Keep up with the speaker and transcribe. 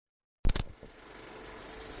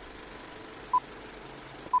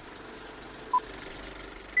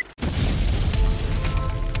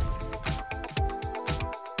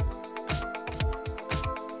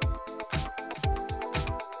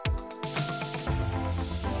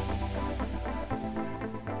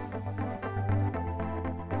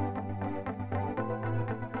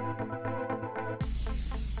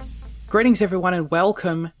Greetings, everyone, and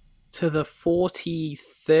welcome to the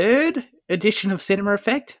 43rd edition of Cinema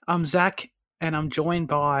Effect. I'm Zach, and I'm joined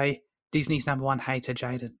by Disney's number one hater,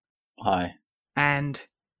 Jaden. Hi. And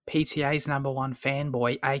PTA's number one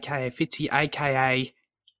fanboy, aka Fitzy, aka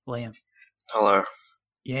Liam. Hello.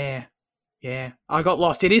 Yeah. I got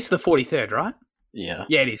lost. It is the 43rd, right? Yeah.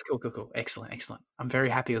 Yeah, it is. Cool. Excellent. I'm very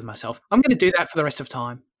happy with myself. I'm going to do that for the rest of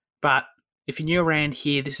time, but if you're new around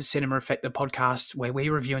here, this is Cinema Effect, the podcast where we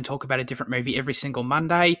review and talk about a different movie every single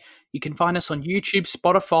Monday. You can find us on YouTube,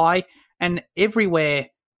 Spotify, and everywhere,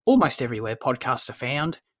 almost everywhere podcasts are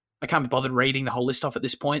found. I can't be bothered reading the whole list off at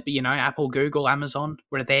this point, but Apple, Google, Amazon,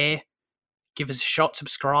 we're there. Give us a shot,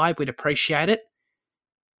 subscribe. We'd appreciate it.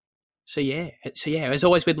 So yeah, as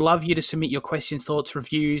always, we'd love you to submit your questions, thoughts,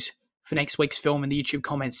 reviews for next week's film in the YouTube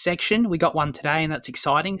comments section. We got one today, and that's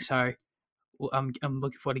exciting, so I'm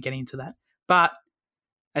looking forward to getting into that. But,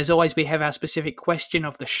 as always, we have our specific question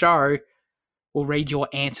of the show. We'll read your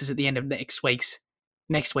answers at the end of next week's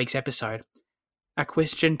episode. Our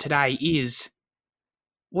question today is,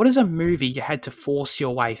 what is a movie you had to force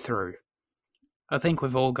your way through? I think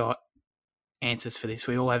we've all got answers for this.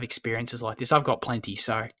 We all have experiences like this. I've got plenty,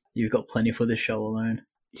 so... You've got plenty for this show alone.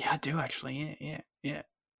 Yeah, I do actually. Yeah.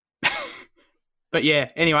 But yeah,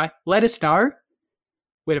 anyway, let us know.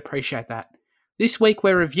 We'd appreciate that. This week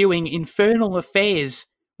we're reviewing Infernal Affairs,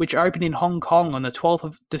 which opened in Hong Kong on the 12th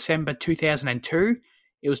of December 2002.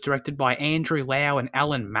 It was directed by Andrew Lau and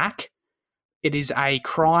Alan Mack. It is a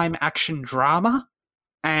crime action drama,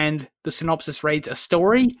 and the synopsis reads, a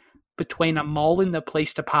story between a mole in the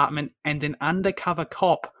police department and an undercover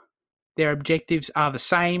cop. Their objectives are the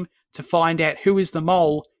same, to find out who is the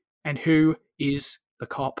mole and who is the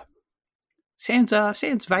cop. Sounds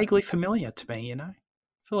vaguely familiar to me, I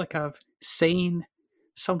feel like I've seen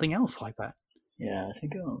something else like that. Yeah, I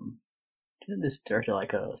think didn't this director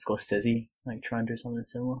like Scorsese try and do something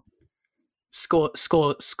similar?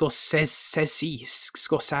 Scorsese.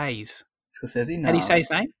 Scorsese? No. How do you say his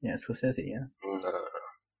name? Yeah, Scorsese, yeah.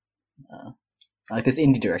 No. Like this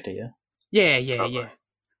indie director, yeah? Yeah.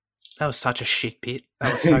 That was such a shit bit.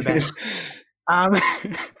 That was so bad.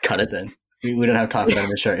 Cut it then. We don't have time for that in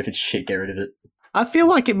the show. If it's shit, get rid of it. I feel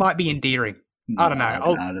like it might be endearing. No, I don't know.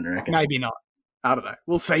 I don't reckon. Maybe not. I don't know.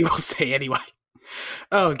 We'll see anyway.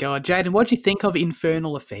 Oh, God. Jaden, what do you think of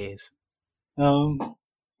Infernal Affairs? I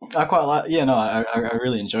quite like... Yeah, no, I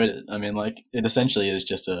really enjoyed it. I mean, it essentially is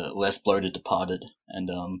just a less bloated Departed. And,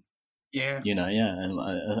 yeah. And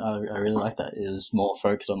I really like that. It was more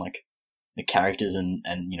focused on, the characters and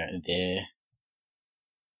their...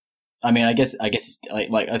 I mean, I guess, I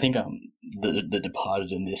think, the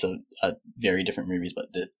Departed and this are very different movies, but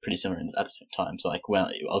they're pretty similar at the same time. So, I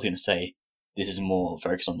was going to say, this is more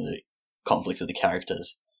focused on the conflicts of the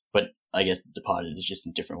characters, but I guess Departed is just in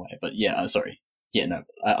a different way. But yeah, sorry. Yeah, no,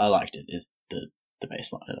 I liked it, is the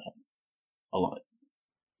baseline of that. A lot.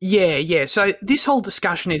 Yeah. So, this whole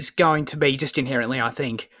discussion is going to be just inherently, I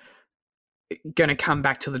think, going to come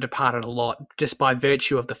back to the Departed a lot, just by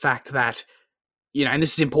virtue of the fact that, and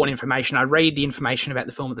this is important information. I read the information about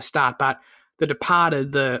the film at the start, but The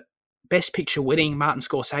Departed, the Best Picture winning Martin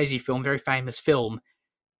Scorsese film, very famous film,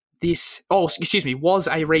 was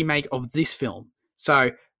a remake of this film.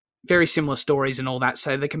 So very similar stories and all that.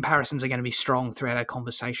 So the comparisons are going to be strong throughout our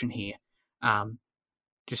conversation here,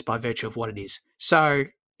 just by virtue of what it is. So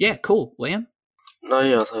yeah, cool. Liam? No,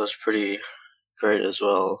 yeah, I thought it was pretty great as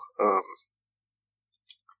well.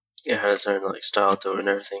 It had its own style to it and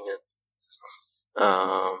everything, and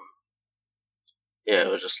yeah,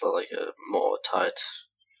 it was just like a more tight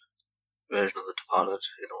version of The Departed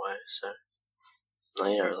in a way. So, no,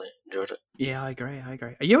 yeah, I really enjoyed it. Yeah, I agree.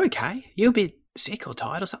 Are you okay? You a bit sick or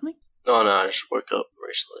tired or something? Oh no, I just woke up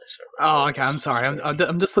recently. So okay. I'm sorry.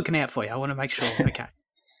 I'm just looking out for you. I want to make sure. Okay,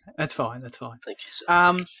 that's fine. Thank you,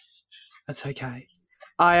 sir. That's okay.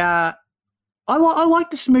 I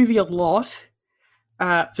like this movie a lot.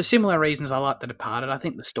 For similar reasons, I like The Departed. I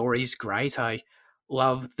think the story is great. I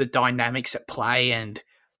love the dynamics at play and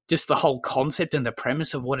just the whole concept and the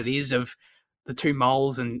premise of what it is of the two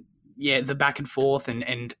moles and the back and forth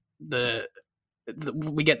and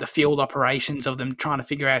we get the field operations of them trying to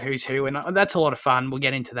figure out who's who, and that's a lot of fun. We'll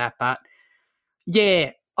get into that, but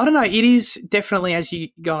yeah, I don't know. It is definitely, as you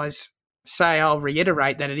guys say, I'll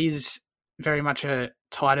reiterate that it is very much a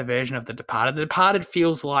tighter version of The Departed. The Departed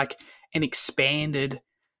feels like an expanded,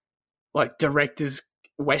 director's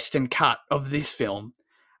Western cut of this film,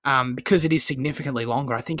 because it is significantly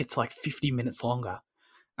longer. I think it's 50 minutes longer.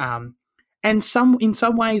 And in some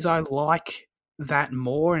ways I like that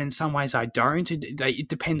more, and in some ways I don't. It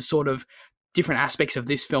depends sort of different aspects of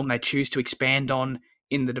this film they choose to expand on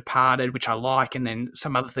in The Departed, which I like, and then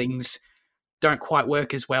some other things don't quite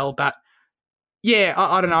work as well. But yeah,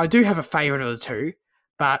 I don't know. I do have a favourite of the two,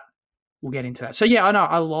 but we'll get into that. So yeah, I know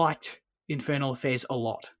I liked Infernal Affairs a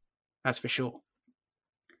lot. That's for sure.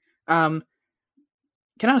 Can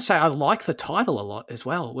I say I like the title a lot as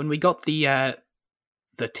well? When we got the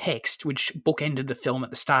text, which bookended the film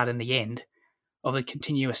at the start and the end, of the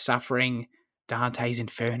continuous suffering, Dante's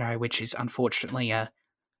Inferno, which is unfortunately a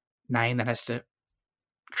name that has to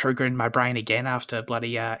trigger in my brain again after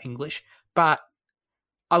bloody English. But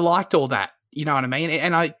I liked all that, you know what I mean?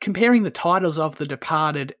 And comparing the titles of The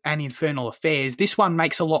Departed and Infernal Affairs, this one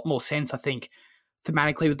makes a lot more sense, I think,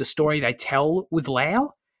 thematically with the story they tell with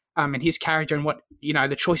Lau, and his character and what, you know,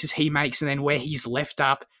 the choices he makes and then where he's left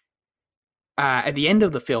up at the end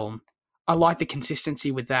of the film. I like the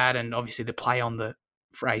consistency with that, and obviously the play on the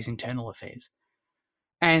phrase internal affairs.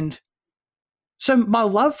 And so my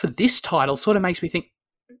love for this title sort of makes me think,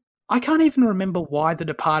 I can't even remember why The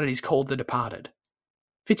Departed is called The Departed.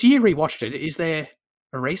 Fitz, you rewatched it. Is there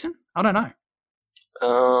a reason? I don't know.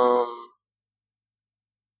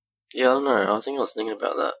 Yeah, I don't know. I think I was thinking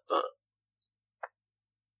about that, but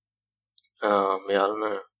yeah, I don't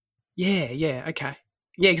know. Yeah, okay.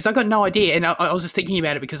 Yeah, because I got no idea, and I was just thinking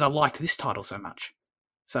about it because I liked this title so much.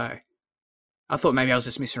 So I thought maybe I was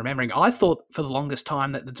just misremembering. I thought for the longest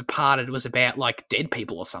time that The Departed was about, like, dead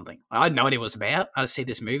people or something. I had no idea what it was about. I just see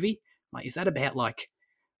this movie. Like, is that about, like,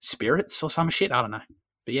 spirits or some shit? I don't know.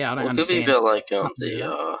 But yeah, I don't understand. It could be about, like,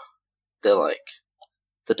 they're, like,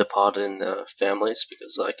 the departed in their families,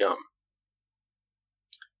 because, like,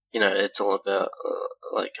 you know, it's all about,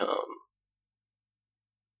 like,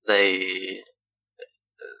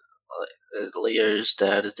 Leo's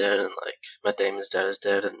dad is dead, and, like, Matt Damon's dad is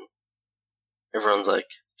dead, and everyone's, like,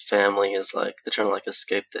 family is, like, they're trying to, like,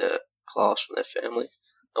 escape their class from their family,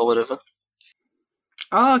 or whatever.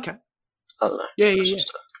 Oh, okay. I don't know. Yeah.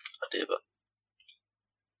 Just an idea, but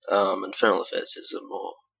Infernal Affairs is a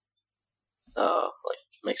more, like,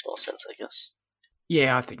 makes more sense, I guess.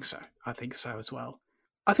 Yeah, I think so. I think so as well.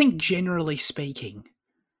 I think generally speaking,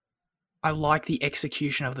 I like the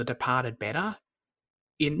execution of The Departed better.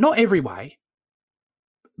 In not every way,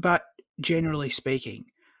 but generally speaking.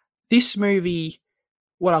 This movie,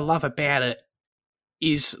 what I love about it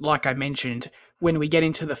is, like I mentioned, when we get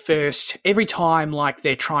into the first, every time, like,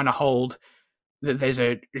 they're trying to hold, there's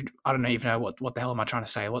I don't even know what the hell am I trying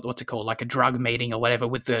to say, what's it called, like a drug meeting or whatever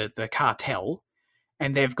with the cartel,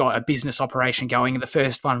 and they've got a business operation going, the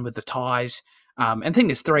first one with the ties, and I think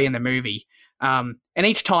there's 3 in the movie, and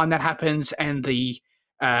each time that happens and the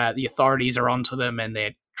authorities are onto them and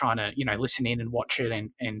they're trying to, you know, listen in and watch it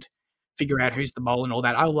and figure out who's the mole and all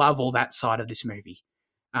that. I love all that side of this movie,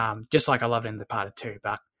 just like I love it in The Departed too.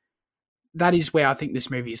 But that is where I think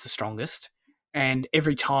this movie is the strongest. And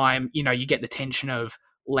every time, you know, you get the tension of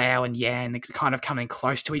Lau and Yan kind of coming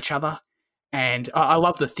close to each other. And I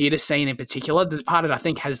love the theatre scene in particular. The Departed, I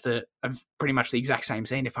think, has pretty much the exact same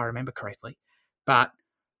scene, if I remember correctly. But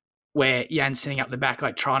where Yan's sitting up the back,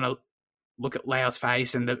 like, trying to look at Lau's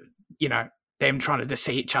face, and them trying to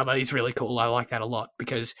deceive each other is really cool. I like that a lot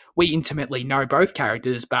because we intimately know both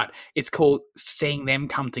characters, but it's cool seeing them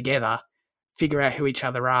come together, figure out who each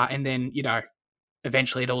other are, and then, you know,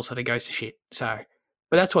 eventually it all sort of goes to shit. So,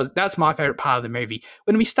 but that's my favorite part of the movie.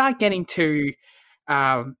 When we start getting to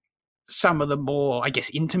some of the more, I guess,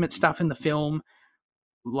 intimate stuff in the film,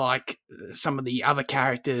 like some of the other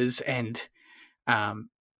characters and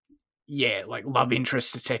like love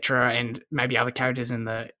interests, etc., and maybe other characters in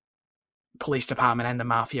the police department and the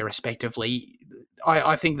mafia respectively,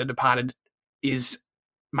 I think The Departed is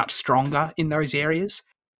much stronger in those areas.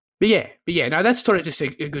 But yeah, no, that's sort of just a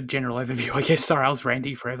good general overview, I guess. Sorry, I was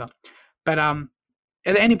ranting forever. But are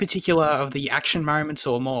there any particular of the action moments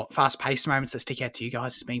or more fast-paced moments that stick out to you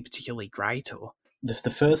guys as being particularly great? Or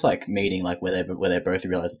the first, like, meeting, like, where they both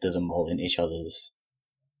realize that there's a mole in each other's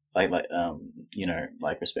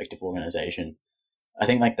respective organization. I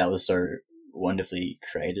think, like, that was so wonderfully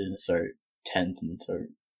created, so tense, and so,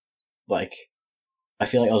 like, I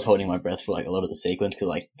feel like I was holding my breath for, like, a lot of the sequence, because,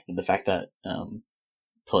 like, the fact that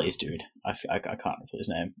police dude, I can't remember his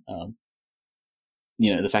name,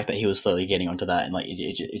 the fact that he was slowly getting onto that, and, like,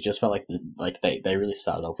 it just felt like they really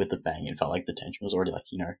started off with the bang, and felt like the tension was already, like,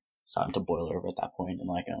 starting to boil over at that point, and,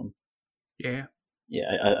 like, I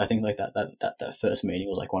think, like, that first meeting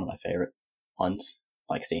was, like, one of my favorite ones,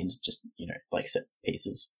 like, scenes, just, like, set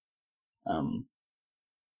pieces,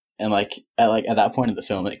 and, like, at that point in the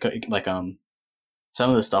film, some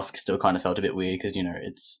of the stuff still kind of felt a bit weird, because,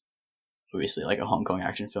 it's obviously, like, a Hong Kong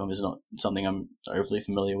action film is not something I'm overly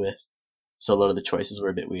familiar with, so a lot of the choices were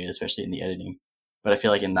a bit weird, especially in the editing, But I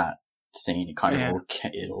feel like in that scene, it kind Yeah.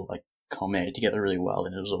 of all like culminated together really well,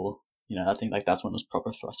 and it was all, I think like that's when it was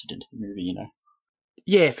proper thrusted into the movie,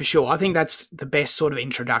 Yeah, for sure. I think that's the best sort of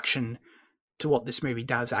introduction to what this movie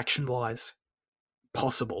does action-wise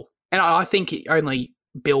possible. And I think it only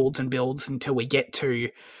builds and builds until we get to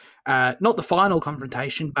not the final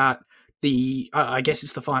confrontation, but I guess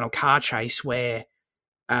it's the final car chase where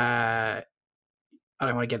I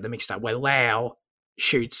don't want to get them mixed up, where Lau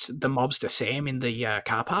shoots the mobster Sam in the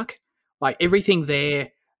car park. Like everything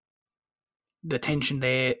there, the tension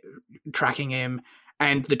there, tracking him,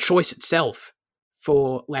 and the choice itself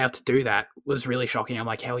for Lau to do that was really shocking. I'm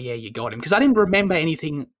like, hell yeah, you got him. Because I didn't remember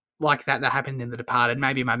anything like that happened in The Departed.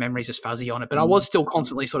 Maybe my memory's just fuzzy on it, but I was still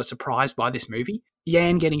constantly sort of surprised by this movie.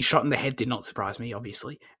 Yan getting shot in the head did not surprise me,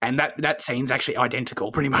 obviously. And that scene's actually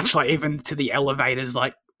identical, pretty much, like even to the elevators,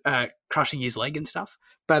 like crushing his leg and stuff.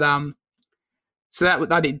 But so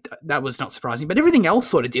that was not surprising. But everything else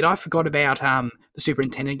sort of did. I forgot about the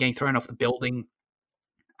superintendent getting thrown off the building.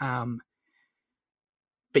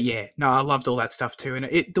 But yeah, no, I loved all that stuff too. And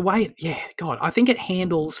I think it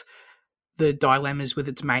handles the dilemmas with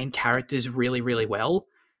its main characters really, really well.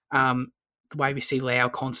 The way we see Lau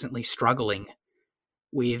constantly struggling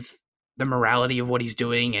with the morality of what he's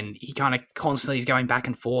doing, and he kind of constantly is going back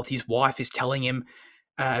and forth. His wife is telling him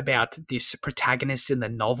about this protagonist in the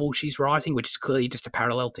novel she's writing, which is clearly just a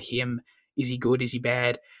parallel to him. Is he good? Is he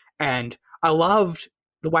bad? And I loved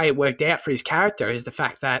the way it worked out for his character is the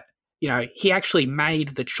fact that, he actually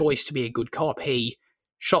made the choice to be a good cop. He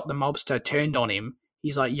shot the mobster, turned on him.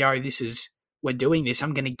 He's like, yo, we're doing this.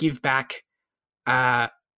 I'm going to give back Lau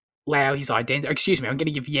his identity. Excuse me, I'm going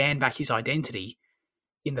to give Yan back his identity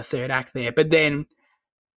in the third act there. But then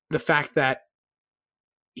the fact that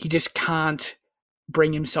he just can't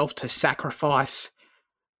bring himself to sacrifice,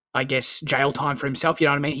 I guess, jail time for himself. You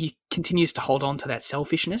know what I mean? He continues to hold on to that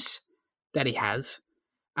selfishness that he has,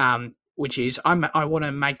 which is, I want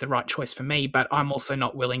to make the right choice for me, but I'm also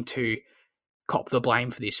not willing to cop the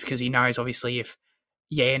blame for this because he knows, obviously, if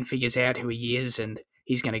Yan figures out who he is, and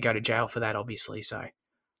he's going to go to jail for that, obviously. So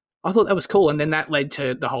I thought that was cool. And then that led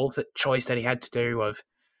to the whole choice that he had to do of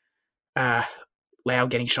Lau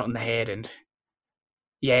getting shot in the head and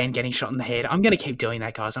Yan getting shot in the head. I'm going to keep doing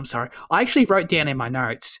that, guys. I'm sorry. I actually wrote down in my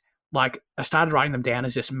notes, like, I started writing them down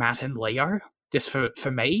as just Matt and Leo, just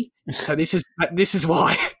for me. So this is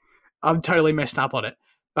why I'm totally messed up on it.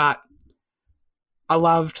 But I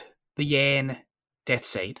loved the Yan death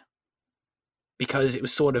scene because it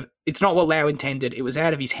was it's not what Lau intended. It was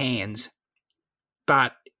out of his hands,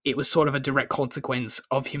 but it was sort of a direct consequence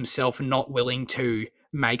of himself not willing to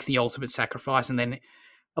make the ultimate sacrifice. And then,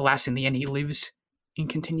 alas, in the end, he lives in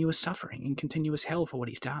continuous suffering, in continuous hell for what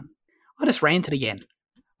he's done. I just ranted again.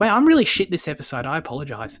 Wow, I'm really shit this episode. I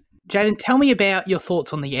apologise. Jaden, tell me about your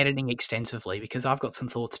thoughts on the editing extensively, because I've got some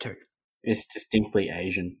thoughts too. It's distinctly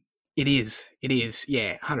Asian. It is,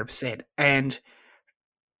 yeah, 100%. And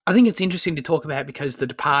I think it's interesting to talk about because The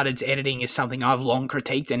Departed's editing is something I've long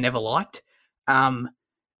critiqued and never liked.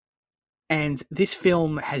 And this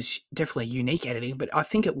film has definitely unique editing, but I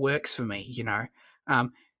think it works for me,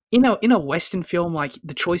 In a Western film, like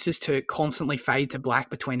the choices to constantly fade to black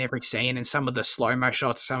between every scene and some of the slow-mo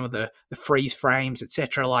shots, some of the freeze frames,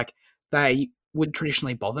 etc., like they would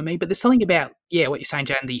traditionally bother me. But there's something about, what you're saying,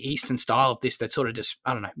 Jan, the Eastern style of this that sort of just,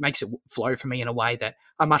 I don't know, makes it flow for me in a way that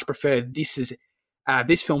I much prefer this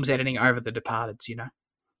film's editing over The Departed's,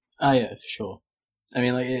 Oh yeah, for sure. I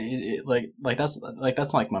mean, that's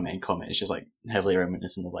like my main comment. It's just like heavily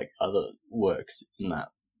reminiscent of like other works in that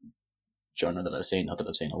genre that I've seen. Not that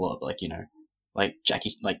I've seen a lot, but like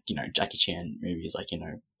Jackie Chan movies, like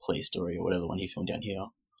Police Story or whatever one he filmed down here.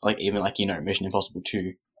 Like even like Mission Impossible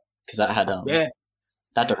 2, because that had that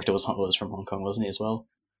director was from Hong Kong, wasn't he as well?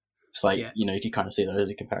 It's like you could kind of see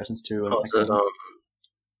those comparisons too. I don't want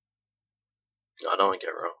to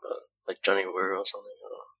get wrong, but like Johnny Wu or something.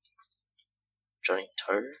 Johnny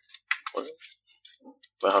Toe? What is it?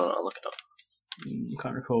 Well, hold on, I'll look it up.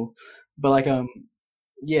 Can't recall. But like a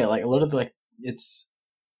lot of it's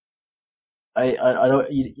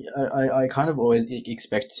I kind of always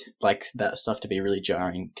expect like that stuff to be really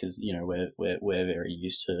jarring because we're very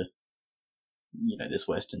used to this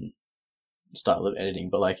Western style of editing,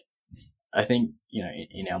 but like I think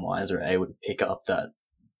in our minds we're able to pick up that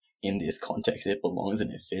in this context it belongs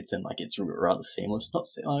and it fits and like it's rather seamless, not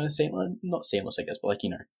seamless I guess, but like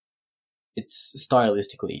it's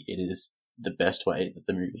stylistically it is the best way that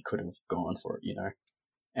the movie could have gone for it,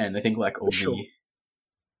 and I think like all the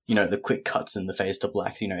the quick cuts and the fades to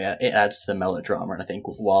blacks, it adds to the melodrama, and I think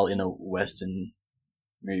while in a Western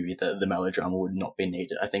movie the melodrama would not be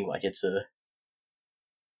needed, I think like it's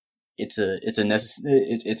it's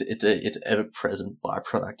ever present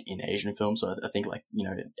byproduct in Asian films. So I think like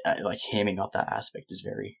like hamming up that aspect is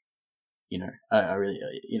very, I really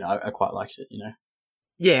I quite liked it.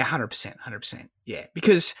 Yeah, 100%, 100%. Yeah,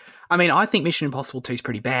 because I mean, I think Mission Impossible 2 is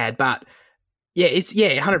pretty bad, but yeah,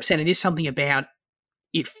 100%. It is something about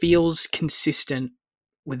it feels consistent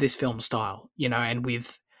with this film style, and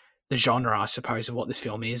with the genre, I suppose, of what this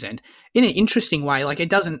film is, and in an interesting way. Like, it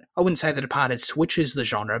doesn't. I wouldn't say The Departed switches the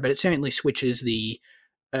genre, but it certainly switches the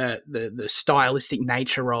stylistic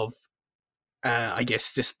nature of, I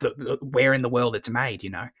guess, just the where in the world it's made.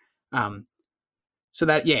 So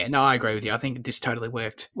that, yeah, no, I agree with you. I think this totally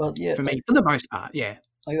worked. Well, yeah, for me, for the most part, yeah.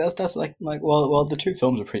 Like that's like well, the two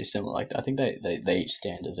films are pretty similar. Like, I think they each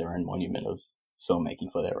stand as their own monument of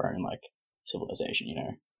filmmaking for their own like civilization.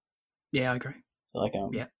 Yeah, I agree. So like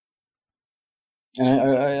yeah. And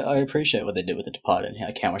I appreciate what they did with The Departed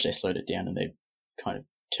and how much they slowed it down and they kind of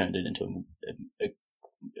turned it into they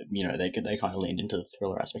kind of leaned into the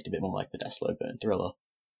thriller aspect a bit more, like with that slow burn thriller.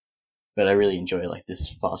 But I really enjoy like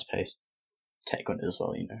this fast paced take on it as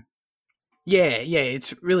well. Yeah,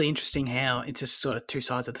 it's really interesting how it's just sort of two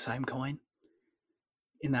sides of the same coin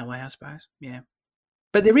in that way, I suppose. Yeah.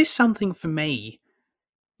 But there is something for me,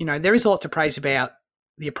 there is a lot to praise about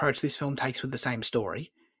the approach this film takes with the same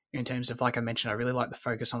story, in terms of, like I mentioned, I really like the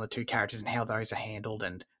focus on the two characters and how those are handled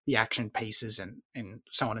and the action pieces and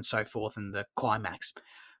so on and so forth and the climax.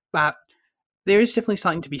 But there is definitely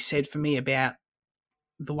something to be said for me about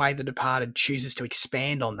the way The Departed chooses to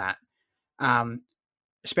expand on that.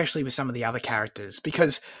 Especially with some of the other characters.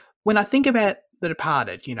 Because when I think about The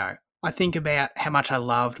Departed, I think about how much I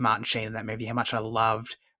loved Martin Sheen in that movie, how much I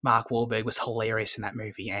loved Mark Wahlberg was hilarious in that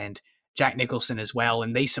movie, and Jack Nicholson as well.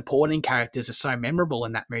 And these supporting characters are so memorable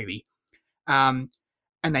in that movie. And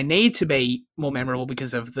they need to be more memorable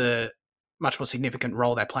because of the much more significant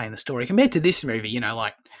role they play in the story compared to this movie.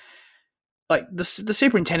 Like the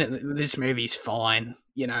superintendent in this movie is fine.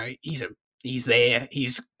 He's there.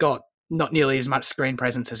 He's got not nearly as much screen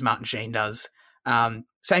presence as Martin Sheen does.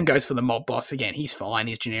 Same goes for the mob boss. Again, he's fine.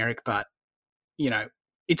 He's generic, but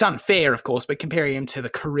it's unfair, of course. But comparing him to the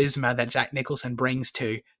charisma that Jack Nicholson brings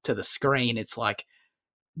to the screen, it's like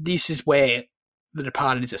this is where The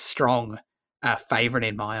Departed is a strong favorite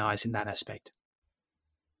in my eyes in that aspect.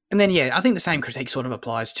 And then, yeah, I think the same critique sort of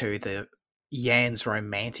applies to the Yan's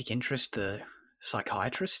romantic interest, the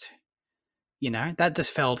psychiatrist. That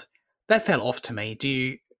just felt off to me. Do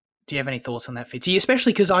you have any thoughts on that, Fitzy?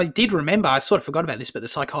 Especially because I did remember, I sort of forgot about this, but the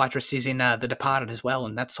psychiatrist is in The Departed as well,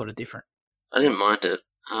 and that's sort of different. I didn't mind it.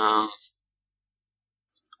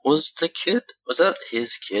 Was that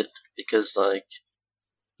his kid? Because, like...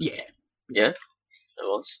 Yeah. Yeah? It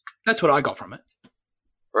was? That's what I got from it.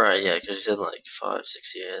 Right, yeah, because she said,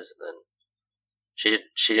 5-6 years, and then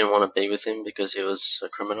she didn't want to be with him because he was a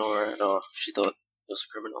criminal, right? Or she thought he was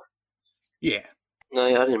a criminal. Yeah. No,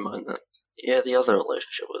 yeah, I didn't mind that. Yeah, the other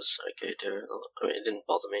relationship was okay too. I mean, it didn't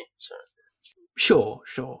bother me, so... Sure.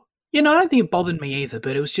 I don't think it bothered me either,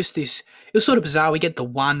 but it was just this... It was sort of bizarre. We get the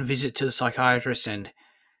one visit to the psychiatrist and...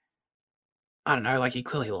 I don't know, he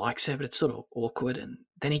clearly likes her, but it's sort of awkward. And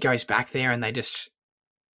then he goes back there and they just...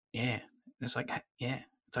 Yeah. It's like, yeah.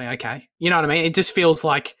 It's like, okay. You know what I mean? It just feels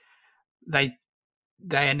like they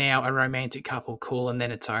are now a romantic couple, cool, and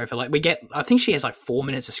then it's over. I think she has 4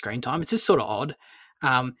 minutes of screen time. It's just sort of odd.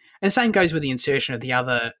 And the same goes with the insertion of the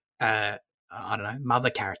other, I don't know, mother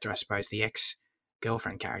character, I suppose, the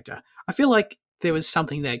ex-girlfriend character. I feel like there was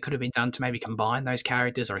something that could have been done to maybe combine those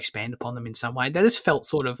characters or expand upon them in some way. That just felt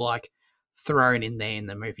sort of thrown in there in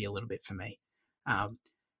the movie a little bit for me.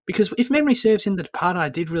 Because if memory serves, in The Departed, I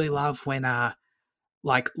did really love when,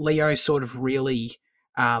 Leo sort of really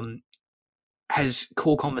has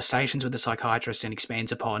cool conversations with the psychiatrist and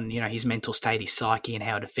expands upon, his mental state, his psyche, and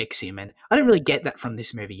how it affects him. And I didn't really get that from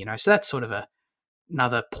this movie, So that's sort of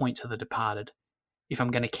another point to The Departed, if I'm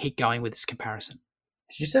going to keep going with this comparison.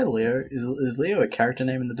 Did you say Leo? Is Leo a character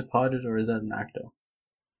name in The Departed, or is that an actor?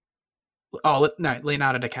 Oh, no,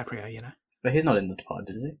 Leonardo DiCaprio, But he's not in The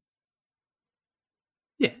Departed, is he?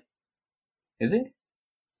 Yeah. Is he?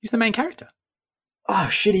 He's the main character. Oh,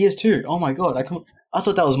 shit, he is too. Oh, my God. I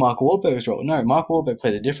thought that was Mark Wahlberg's role. No, Mark Wahlberg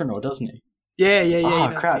played a different role, doesn't he? Yeah.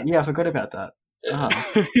 Oh, crap. Yeah, I forgot about that. Yeah.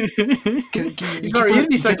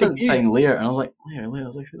 You kept saying Leo, and I was like, Leo. I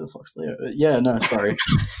was like, who the fuck's Leo? Yeah, no, sorry.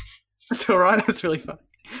 That's all right. That's really funny.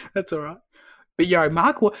 That's all right. But,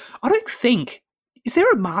 I don't think... Is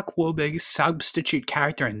there a Mark Wahlberg substitute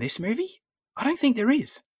character in this movie? I don't think there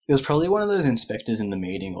is. It was probably one of those inspectors in the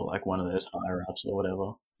meeting, or one of those higher-ups or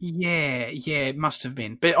whatever. Yeah, it must have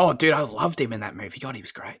been. But, oh, dude, I loved him in that movie. God, he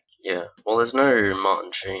was great. Yeah. Well, there's no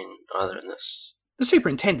Martin Sheen either in this. The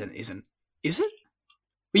superintendent isn't, is it?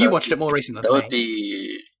 Well, No, you watched it more recently That than would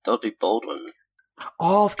me. be Baldwin.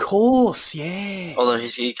 Oh, of course, yeah. Although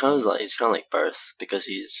he's kind of like both, because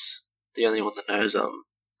he's the only one that knows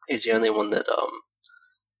he's the only one that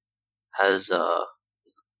has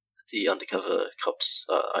the undercover cop's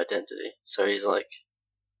identity. So he's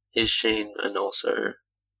Sheen and also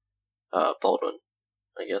Baldwin,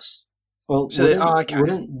 I guess. Well, So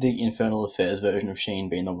wouldn't the Infernal Affairs version of Sheen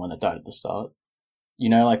being the one that died at the start? You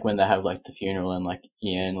know, like when they have like the funeral and like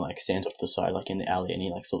Ian like stands off to the side like in the alley and he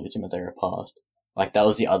like salutes him as they repast. Like that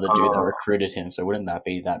was the other dude that recruited him. So wouldn't that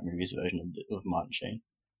be that movie's version of Martin Sheen?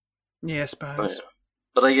 Yeah, I suppose. Oh, yeah.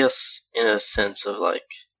 But I guess in a sense of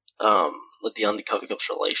with the undercover cop's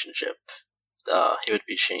relationship, he would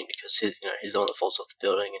be Sheen because he's the one that falls off the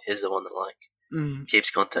building and he's the one that keeps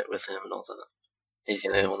contact with him and all that. He's the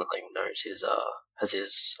only one that knows has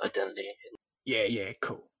his identity. Yeah,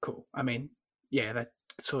 cool. I mean, yeah, that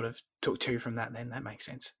sort of took two from that. Then that makes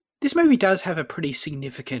sense. This movie does have a pretty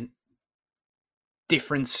significant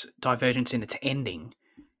divergence in its ending.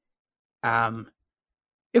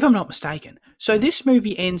 If I'm not mistaken. So this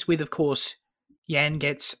movie ends with, of course, Yan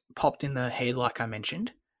gets popped in the head, like I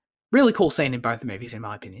mentioned. Really cool scene in both the movies, in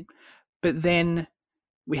my opinion. But then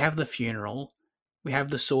we have the funeral. We have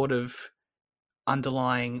the sort of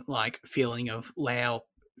underlying feeling of Lau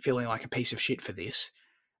feeling like a piece of shit for this.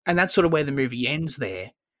 And that's sort of where the movie ends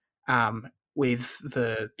there, with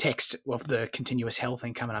the text of the continuous hell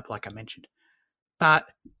thing coming up, like I mentioned. But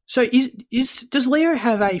so does Leo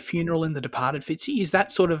have a funeral in The Departed, Fitzy? Is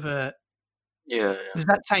that sort of a Yeah. Does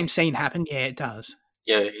that same scene happen? Yeah, it does.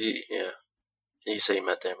 Yeah, you see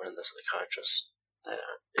Matt Damon and the psychiatrist there.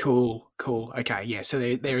 Cool. Okay, yeah, so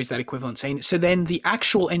there is that equivalent scene. So then the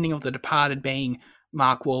actual ending of The Departed being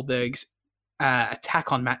Mark Wahlberg's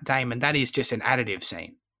attack on Matt Damon, that is just an additive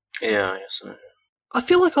scene. Yeah, I guess so. I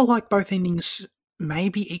feel like I like both endings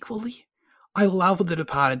maybe equally. I love The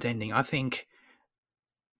Departed's ending. I think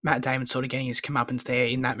Matt Damon sort of getting his comeuppance there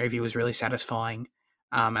in that movie was really satisfying.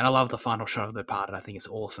 And I love the final shot of The Departed. I think it's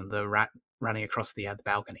awesome, the rat running across the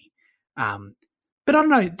balcony. But I don't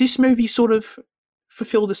know, this movie sort of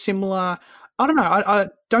fulfilled a similar... I don't know, I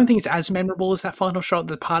don't think it's as memorable as that final shot of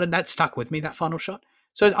The Departed. That stuck with me, that final shot.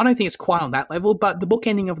 So I don't think it's quite on that level, but the book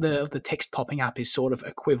ending of the text popping up is sort of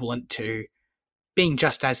equivalent to being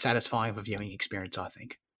just as satisfying of a viewing experience, I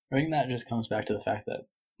think. I think that just comes back to the fact that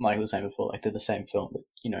Mike was saying before, like they're the same film, but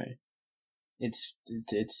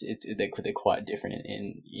they're quite different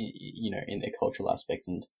in their cultural aspect,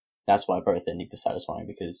 and that's why both endings are satisfying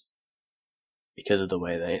because of the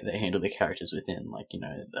way they handle the characters within,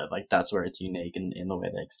 that's where it's unique in the way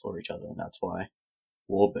they explore each other, and that's why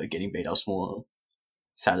Wahlberg getting beat up's more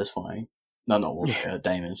satisfying. No, not Wahlberg,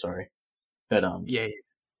 Damon, sorry, but yeah.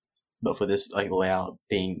 But for this, Lau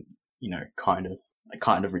being kind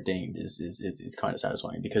of redeemed is kind of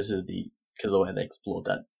satisfying because of the way they explored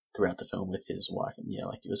that throughout the film with his wife, and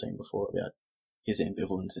like you were saying before about his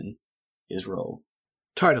ambivalence in his role.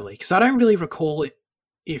 Totally, because I don't really recall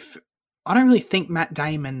I don't really think Matt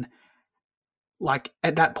Damon,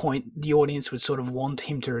 at that point, the audience would sort of want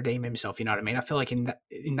him to redeem himself. You know what I mean? I feel like in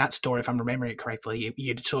that story, if I'm remembering it correctly,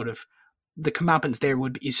 you'd sort of the comeuppance there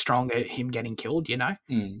is stronger, him getting killed.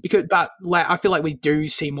 But I feel like we do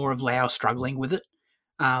see more of Lau struggling with it,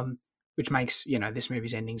 which makes this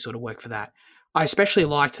movie's ending sort of work for that. I especially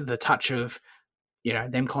liked the touch of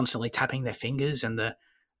them constantly tapping their fingers and the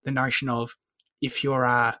notion of if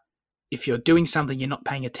you're doing something you're not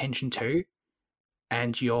paying attention to,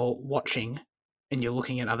 and you're watching and you're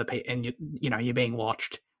looking at other people and you're being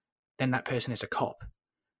watched, then that person is a cop.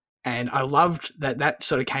 And I loved that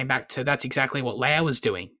sort of came back to that's exactly what Lau was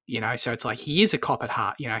doing, So it's like he is a cop at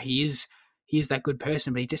heart, he is that good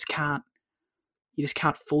person, but he just can't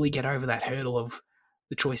fully get over that hurdle of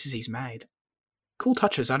the choices he's made. Cool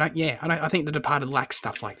touches. I think The Departed lacks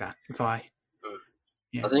stuff like that. I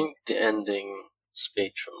think the ending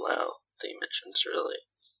speech from Lau that you mentioned is really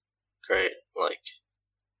great.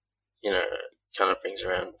 Kind of brings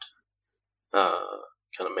around,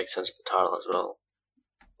 kind of makes sense of the title as well.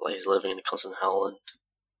 Like he's living in a constant hell,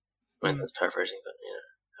 and that's paraphrasing, but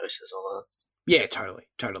how he says all that. Yeah,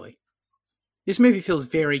 totally. This movie feels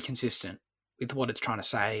very consistent with what it's trying to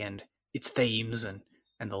say and its themes and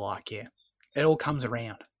the like. Yeah, it all comes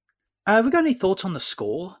around. Have we got any thoughts on the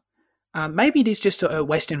score? Maybe it is just a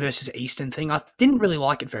Western versus Eastern thing. I didn't really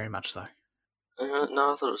like it very much though.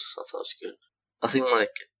 No, I thought it was good. I think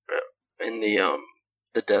in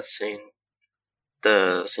the death scene,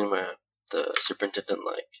 the scene where the superintendent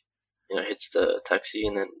hits the taxi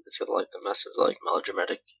and then it's got the massive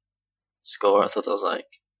melodramatic score. I thought that was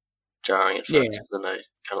like jarring at Yeah. first, but then I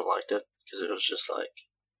kind of liked it because it was just like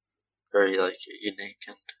very like unique,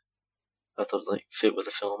 and I thought it like fit with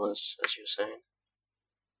the film as you were saying.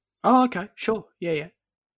 Oh, okay, sure, yeah.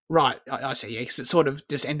 Right, I see. Yeah, because it sort of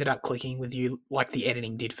just ended up clicking with you, like the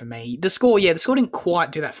editing did for me. The score didn't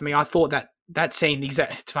quite do that for me. I thought that scene,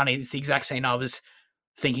 it's funny, it's the exact scene I was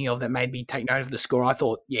thinking of that made me take note of the score. I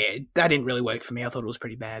thought, that didn't really work for me. I thought it was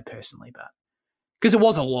pretty bad personally, but because it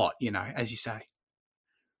was a lot, as you say,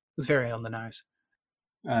 it was very on the nose.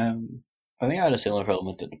 I think I had a similar problem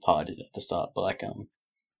with The Departed at the start, but like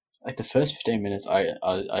the first 15 minutes,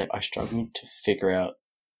 I struggled to figure out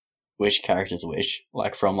which character's which.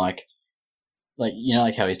 Like from like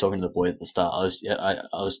like how he's talking to the boy at the start.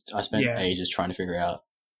 I spent ages trying to figure out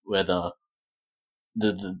whether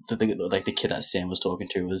the kid that Sam was talking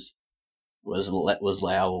to was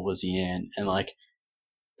Lau or was Yan, and like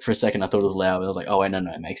for a second I thought it was Lau, but I was like, oh wait, no,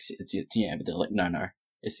 it's Yan, but they're like, no,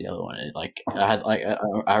 it's the other one.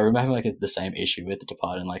 I remember like the same issue with The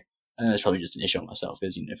Departed, and like I think that's probably just an issue on myself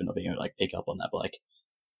because for not being able to like pick up on that, but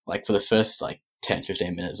like for the first like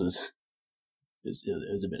 10-15 minutes it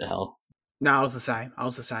was a bit of hell. No, I was the same.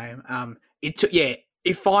 It took,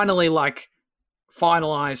 it finally like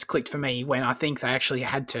finalized, clicked for me when I think they actually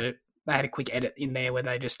had a quick edit in there where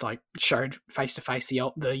they just like showed face to face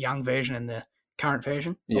the young version and the current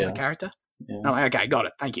version of the character. Yeah. And I'm like, okay, got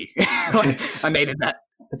it. Thank you. I needed that.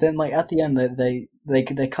 But then like at the end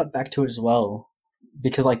they cut back to it as well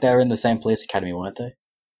because like they were in the same police academy, weren't they?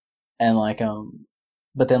 And like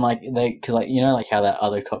but then like cause like like how that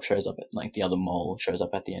other cop shows up, like the other mole shows up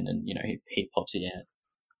at the end, and he pops it in.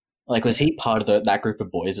 Like, was he part of that group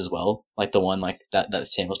of boys as well? Like the one like that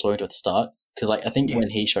Sam was talking to at the start? Because like I think when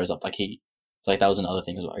he shows up, like that was another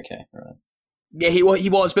thing as well. Okay, right. Yeah, he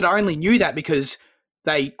was, but I only knew that because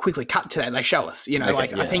they quickly cut to that. They show us,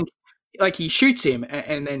 I think like he shoots him,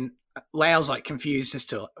 and then Lau's like confused as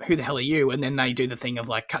to who the hell are you, and then they do the thing of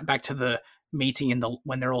like cut back to the meeting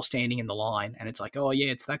when they're all standing in the line, and it's like, oh yeah,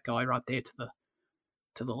 it's that guy right there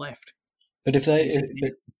to the left. But if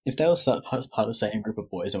they were part of the same group of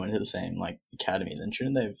boys and went to the same like academy, then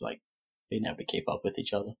shouldn't they have like been able to keep up with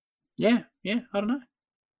each other? Yeah, I don't know.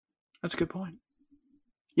 That's a good point.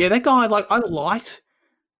 Yeah, that guy, like, I liked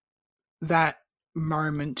that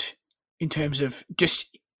moment in terms of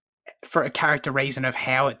just for a character reason of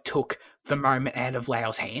how it took the moment out of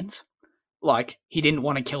Lau's hands. Like, he didn't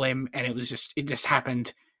want to kill him, and it just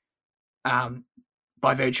happened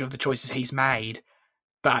by virtue of the choices he's made.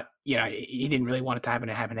 But, he didn't really want it to happen.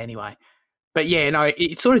 It happened anyway. But, yeah, no,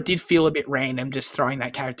 it sort of did feel a bit random just throwing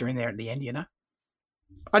that character in there at the end,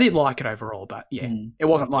 I did like it overall, but, yeah, It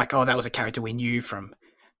wasn't like, oh, that was a character we knew from,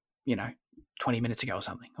 20 minutes ago or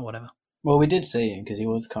something, or whatever. Well, we did see him because he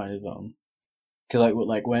was kind of, because,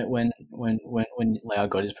 like, when Lau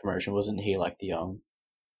got his promotion, wasn't he like the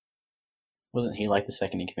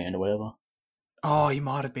second in command or whatever? Oh, he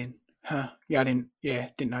might have been. Huh. Yeah, I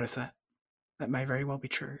didn't notice that. That may very well be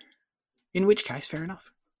true. In which case, fair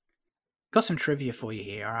enough. Got some trivia for you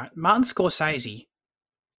here, all right? Martin Scorsese,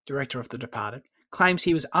 director of The Departed, claims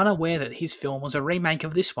he was unaware that his film was a remake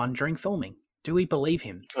of this one during filming. Do we believe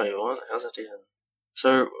him? Wait, what? How's that even?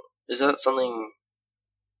 So, is that something...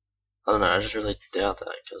 I don't know, I just really doubt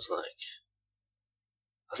that, because, like...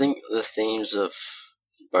 I think the themes of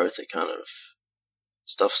both are kind of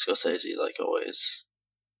stuff Scorsese, like, always...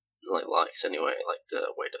 like likes anyway, like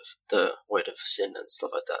the weight of sin and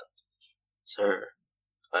stuff like that. So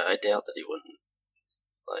I doubt that he wouldn't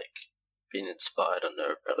like been inspired or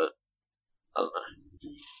know about it. I don't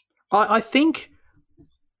know. I think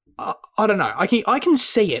I don't know. I can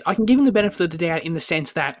see it. I can give him the benefit of the doubt in the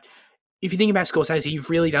sense that if you think about Scorsese, he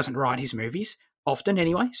really doesn't write his movies often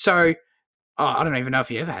anyway. So I don't even know if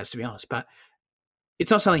he ever has, to be honest. But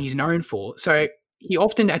it's not something he's known for. So he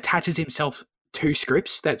often attaches himself to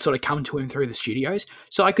scripts that sort of come to him through the studios.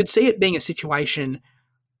 So I could see it being a situation.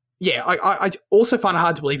 Yeah, I also find it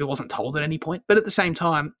hard to believe it wasn't told at any point. But at the same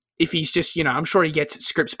time, if he's just, I'm sure he gets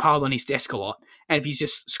scripts piled on his desk a lot. And if he's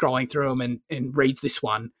just scrolling through them and reads this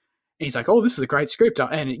one, and he's like, oh, this is a great script.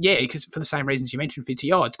 And yeah, because for the same reasons you mentioned, Fitzy,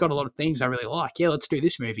 it's got a lot of themes I really like. Yeah, let's do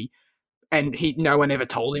this movie. And no one ever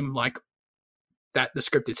told him like that the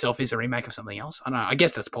script itself is a remake of something else. I don't know. I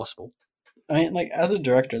guess that's possible. I mean, like, as a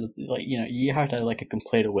director, like, you have to have, like, a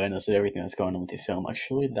complete awareness of everything that's going on with your film. Like,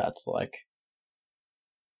 surely that's, like,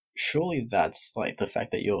 the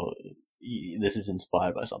fact that this is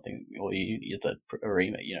inspired by something, or it's a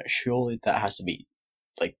remake, surely that has to be,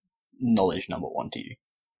 like, knowledge number one to you.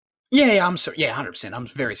 Yeah, 100%. I'm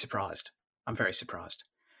very surprised.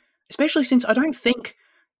 Especially since I don't think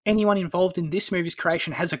anyone involved in this movie's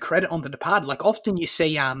creation has a credit on The Departed. Like, often you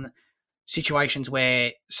see situations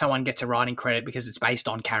where someone gets a writing credit because it's based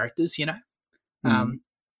on characters, you know?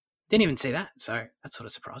 Didn't even see that, so that's sort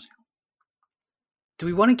of surprising. Do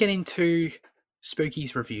we want to get into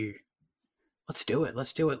Spooky's review? Let's do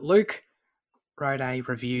it. Luke wrote a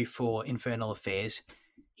review for Infernal Affairs.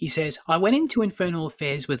 He says, I went into Infernal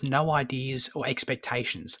Affairs with no ideas or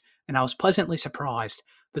expectations, and I was pleasantly surprised.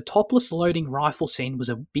 The topless loading rifle scene was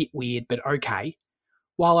a bit weird, but okay.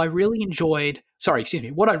 What I really enjoyed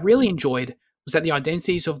was that the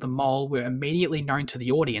identities of the mole were immediately known to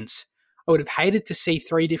the audience. I would have hated to see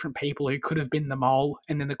 3 different people who could have been the mole,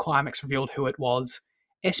 and then the climax revealed who it was.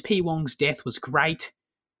 S.P. Wong's death was great.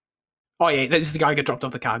 Oh, yeah, this is the guy who got dropped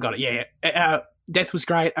off the car. Got it, yeah. Death was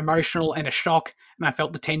great, emotional, and a shock, and I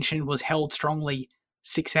felt the tension was held strongly.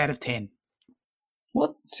 6 out of 10.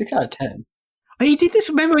 What? 6 out of 10? Oh, he did this,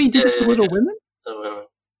 remember he did this for Little Women? Little Women.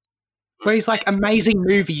 Where he's like, amazing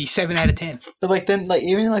movie, 7 out of 10. But like then, like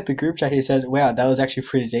even in like the group chat, he said, "Wow, that was actually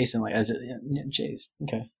pretty decent." Like, as it, yeah, jeez,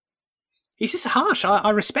 okay. He's just harsh.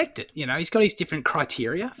 I respect it. You know, he's got his different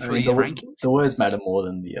criteria for his rankings. The words matter more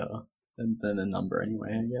than the number, anyway.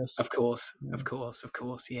 I guess. Of course,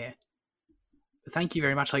 yeah. But thank you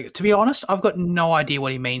very much. Like, to be honest, I've got no idea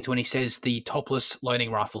what he means when he says the topless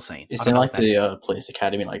loading rifle scene. It's in like the police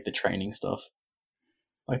academy, like the training stuff.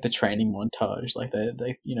 Like the training montage, like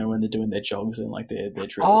they you know, when they're doing their jogs and like their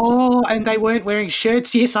drills. Oh, and they weren't wearing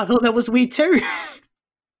shirts. Yes, I thought that was weird too.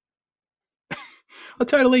 I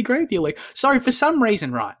totally agree with you, Luke. Sorry, for some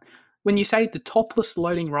reason, right, when you say the topless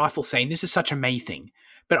loading rifle scene, this is such a me thing.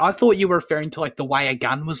 But I thought you were referring to like the way a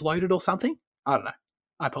gun was loaded or something. I don't know.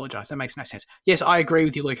 I apologise. That makes no sense. Yes, I agree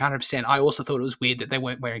with you, Luke, 100%. I also thought it was weird that they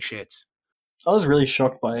weren't wearing shirts. I was really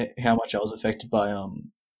shocked by how much I was affected by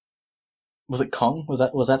was it Kong? Was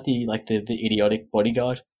that the idiotic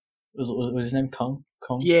bodyguard? Was his name Kong?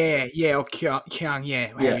 Kong? Yeah, or Kyung, yeah,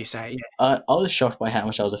 however you say it, yeah. I was shocked by how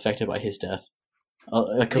much I was affected by his death.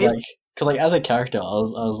 Because as a character, I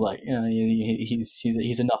was like, you know,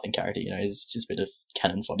 he's a nothing character, you know, he's just a bit of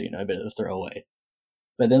cannon fodder, you know, a bit of a throwaway.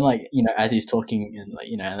 But then, like, you know, as he's talking and like,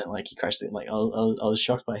 you know, and then like he crashes it, like I was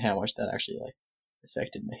shocked by how much that actually like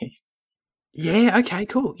affected me. Yeah. Okay.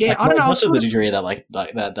 Cool. Yeah. Like, I don't know. Not to the degree that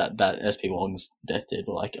that S.P. Wong's death did,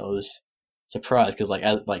 but like I was surprised because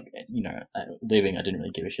you know, leaving I didn't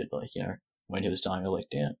really give a shit, but like, you know, when he was dying, I was like,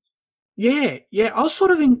 damn. Yeah. I was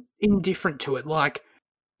sort of indifferent to it. Like,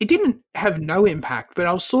 it didn't have no impact, but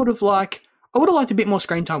I was sort of like, I would have liked a bit more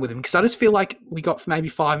screen time with him because I just feel like we got maybe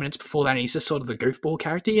 5 minutes before that, and he's just sort of the goofball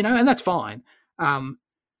character, you know, and that's fine. And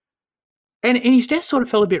his death sort of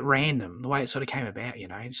felt a bit random the way it sort of came about, you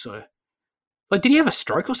know. He sort of like, did he have a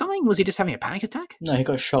stroke or something? Was he just having a panic attack? No, he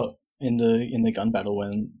got shot in the gun battle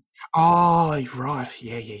when. Oh, right.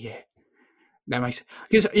 Yeah. That makes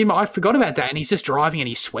because I forgot about that, and he's just driving and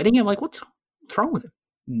he's sweating. I'm like, what's wrong with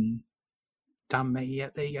him? Dumb me. Yeah,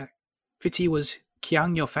 there you go. Fitzy, was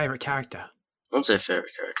Kyung your favourite character? I wouldn't say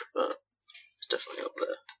favourite character, but it's definitely up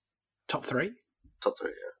there. Top 3? Top 3,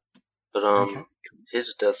 yeah. But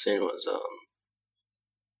his death scene was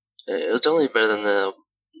it was definitely better than the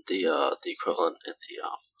equivalent in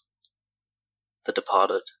the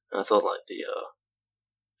Departed. And I thought like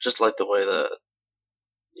just like the way that,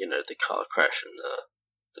 you know, the car crash and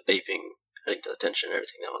the beeping heading to the tension and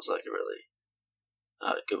everything, that was like a really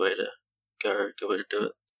good way to do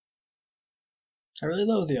it. I really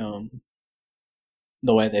love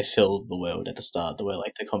the way they filled the world at the start, the way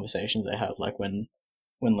like the conversations they have, like when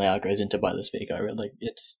Lao goes in to buy the speaker. I really like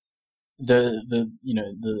it's the you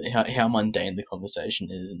know how mundane the conversation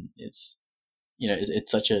is, and it's, you know,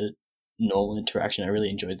 it's such a normal interaction. I really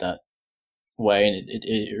enjoyed that way, and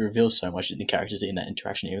it reveals so much in the characters in that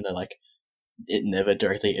interaction, even though like it never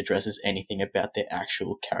directly addresses anything about their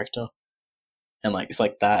actual character. And like it's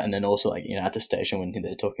like that, and then also like, you know, at the station when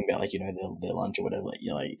they're talking about like, you know, their lunch or whatever, like, you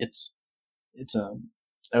know, like it's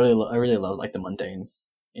I really love like the mundane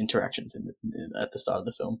interactions at the start of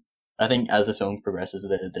the film. I think as the film progresses,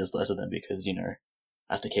 there's less of them because, you know, it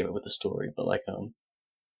has to keep up with the story. But like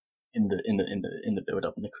in the build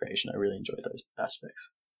up and the creation, I really enjoy those aspects.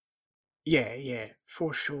 Yeah,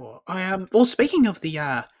 for sure. Well, speaking of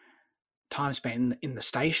the time spent in the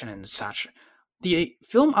station and such, the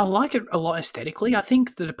film, I like it a lot aesthetically. I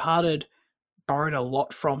think The Departed borrowed a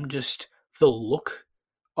lot from just the look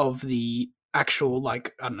of the actual,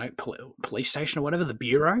 like, I don't know, police station or whatever, the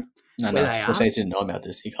bureau. No, Scorsese didn't know about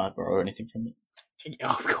this. He can't borrow anything from it. Oh,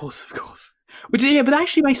 of course. But yeah, but that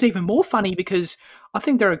actually makes it even more funny because I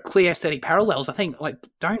think there are clear aesthetic parallels. I think, like,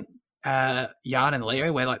 don't Jan and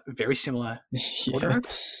Leo wear, like, very similar wardrobe?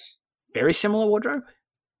 Very similar wardrobe?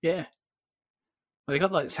 Yeah. Well, they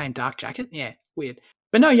got like the same dark jacket. Yeah, weird.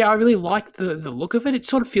 But no, yeah, I really like the look of it. It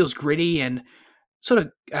sort of feels gritty and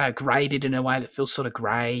sort of graded in a way that feels sort of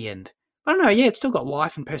grey. And I don't know, yeah, it's still got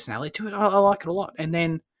life and personality to it. I like it a lot. And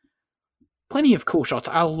then plenty of cool shots.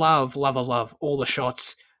 I love all the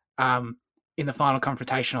shots in the final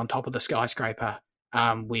confrontation on top of the skyscraper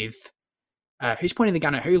with who's pointing the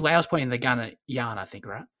gun at who? Lau's pointing the gun at Jan, I think,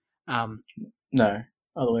 right? No,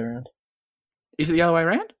 other way around. Is it the other way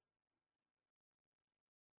around?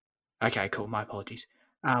 Okay, cool. My apologies.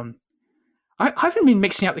 I haven't been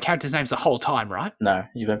mixing up the characters' names the whole time, right? No,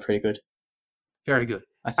 you've been pretty good. Very good.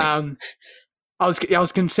 I think. I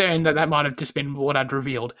was concerned that might have just been what I'd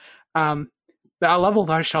revealed. But I love all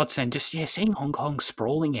those shots and just seeing Hong Kong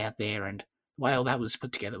sprawling out there and well, that was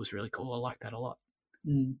put together was really cool. I like that a lot.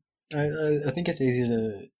 I think it's easy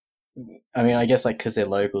to. I mean, I guess like because they're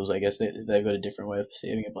locals, I guess they've got a different way of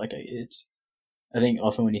perceiving it. Like it's. I think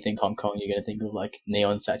often when you think Hong Kong, you're going to think of like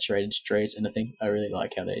neon saturated streets, and I really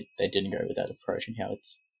like how they didn't go with that approach and how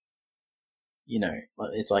it's.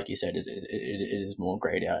 It's like you said, it is more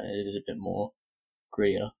grayed out and it is a bit more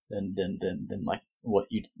grittier than like what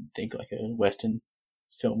you'd think like a Western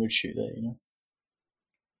film would shoot there,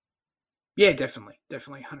 Yeah, definitely,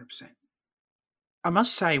 100%. I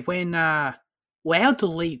must say when Lau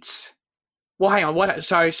deletes. Well, hang on. What?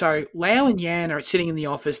 So Lau and Yan are sitting in the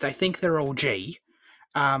office. They think they're all G.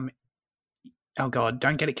 Oh God,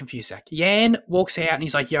 don't get it confused, Zach. Yan walks out and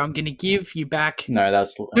he's like, "Yo, I'm going to give you back." No,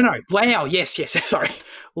 that's no. Lau, yes. Sorry.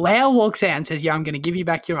 Lau walks out and says, "Yo, I'm going to give you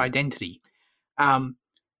back your identity." And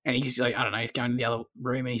he's like, I don't know, he's going to the other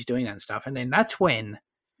room and he's doing that and stuff. And then that's when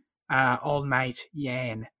old mate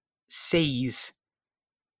Yan sees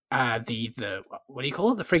the what do you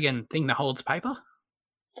call it? The friggin' thing that holds paper.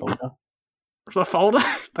 Folder. The folder.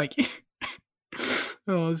 Thank you.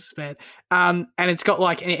 Oh, this is bad. And it's got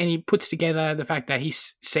like, and he puts together the fact that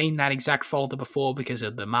he's seen that exact folder before because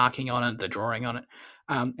of the marking on it, the drawing on it.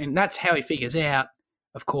 And that's how he figures out,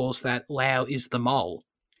 of course, that Lau is the mole.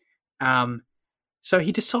 So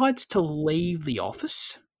he decides to leave the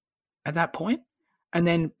office at that point. And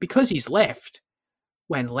then because he's left,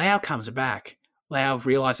 when Lau comes back, Lau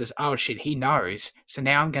realizes, oh shit, he knows. So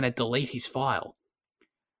now I'm going to delete his file.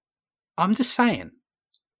 I'm just saying,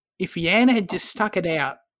 if Yan had just stuck it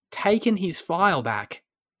out, taken his file back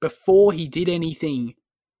before he did anything,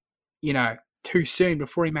 too soon,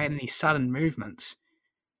 before he made any sudden movements,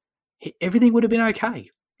 everything would have been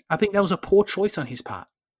okay. I think that was a poor choice on his part.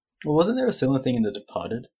 Well, wasn't there a similar thing in The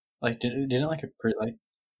Departed? Like, didn't like a pretty like,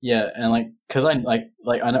 yeah, and like, cause I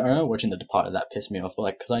know watching The Departed that pissed me off, but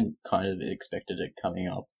like, cause I kind of expected it coming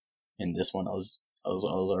up in this one, I was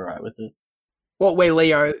alright with it. What, where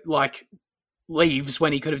Leo like leaves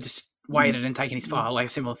when he could have just waited and taken his file, like a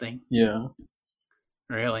similar thing? Yeah.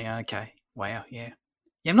 Really? Okay. Wow. Yeah.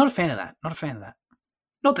 Yeah, I'm not a fan of that.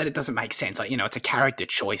 Not that it doesn't make sense. Like, it's a character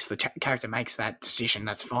choice. The character makes that decision.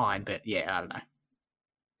 That's fine. But yeah, I don't know.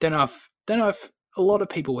 Don't know if a lot of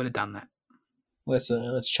people would have done that. Let's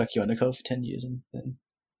chuck you undercover for 10 years and then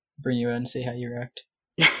bring you around and see how you react.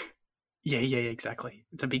 Yeah, exactly.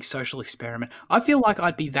 It's a big social experiment. I feel like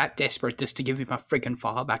I'd be that desperate just to give me my friggin'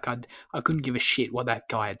 file back. I couldn't give a shit what that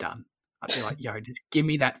guy had done. I'd be like, yo, just give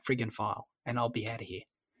me that friggin' file and I'll be out of here.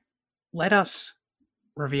 Let us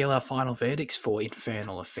reveal our final verdicts for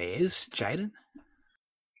Infernal Affairs, Jaden.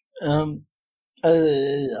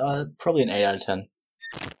 Probably an 8 out of 10.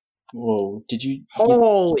 Whoa, did you?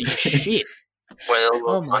 Holy shit! Well,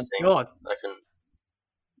 oh my God! I think.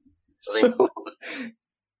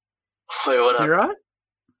 Wait, what happened? You right?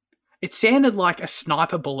 It sounded like a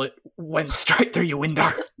sniper bullet went straight through your window.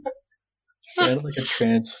 It sounded like a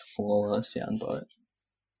Transformer soundbite.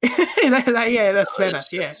 Yeah, that's better.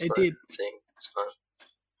 Yeah, it did. It's fine.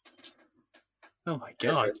 Oh my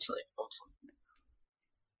God.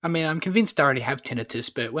 I mean, I'm convinced I already have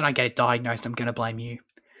tinnitus, but when I get it diagnosed, I'm going to blame you.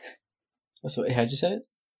 So, how'd you say it?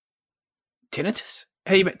 Tinnitus?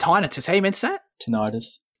 Tinnitus. How you meant to say it?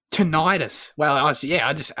 Tinnitus. Well,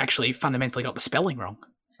 I just actually fundamentally got the spelling wrong.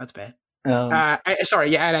 That's bad.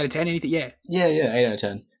 Sorry, 8 out of 10. Anything? Yeah. Yeah, 8 out of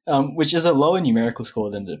 10. Which is a lower numerical score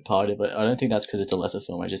than The Departed, but I don't think that's because it's a lesser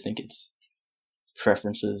film. I just think it's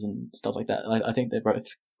preferences and stuff like that. I think they're both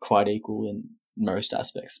quite equal in most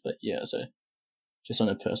aspects, but yeah, so just on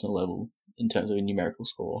a personal level, in terms of a numerical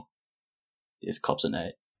score, this cop's an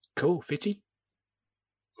 8. Cool. Fitzy?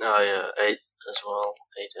 Oh, yeah, 8 as well.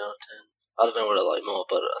 8 out of 10. I don't know what I like more,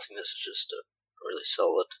 but I think this is just a really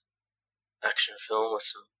solid action film with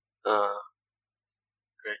some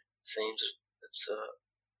great themes. It's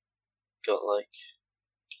got like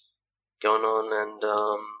going on, and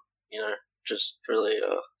just really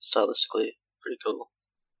stylistically pretty cool.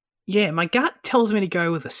 Yeah, my gut tells me to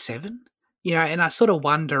go with a 7. And I sort of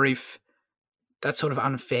wonder if that's sort of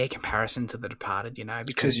unfair comparison to The Departed.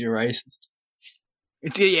 Because you're racist.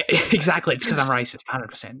 Yeah, exactly. It's because I'm racist,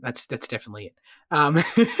 100%. That's definitely it.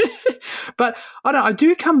 But I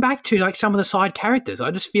do come back to like some of the side characters. I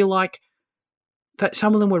just feel like that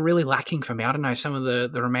some of them were really lacking for me. I don't know, some of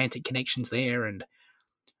the romantic connections there, and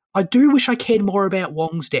I do wish I cared more about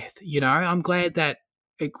Wong's death. I'm glad that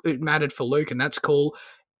it mattered for Luke, and that's cool.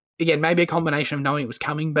 Again, maybe a combination of knowing it was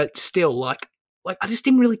coming, but still, like I just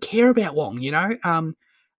didn't really care about Wong. I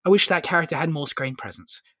wish that character had more screen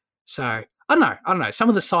presence. So I don't know. Some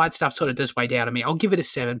of the side stuff sort of does weigh down to me. I'll give it a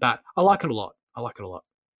 7, but I like it a lot. I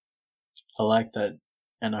like that,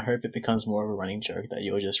 and I hope it becomes more of a running joke that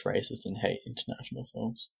you're just racist and hate international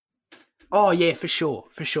films. Oh yeah, for sure.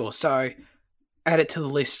 So add it to the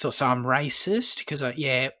list. So I'm racist because that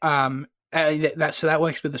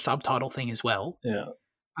works with the subtitle thing as well. Yeah.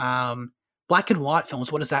 Black and white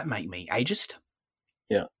films. What does that make me? Ageist?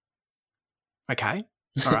 Yeah. Okay.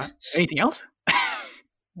 All right. Anything else?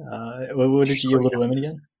 What did you give Little Women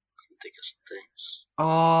again? Think of some things.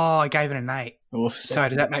 Oh, I gave it an 8. So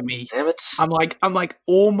does that make me? Damn it! I'm like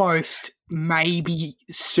almost maybe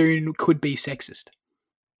soon could be sexist.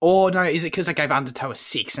 Or no, is it because I gave Undertow a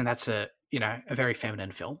 6 and that's a very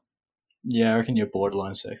feminine film? Yeah, I reckon you're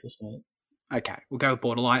borderline sexist, mate. Okay, we'll go with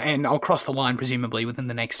borderline, and I'll cross the line presumably within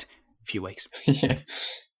the next few weeks. Yeah.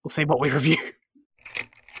 We'll see what we review.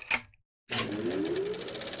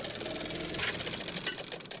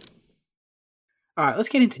 All right, let's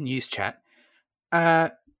get into news chat.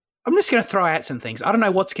 I'm just going to throw out some things. I don't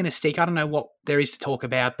know what's going to stick. I don't know what there is to talk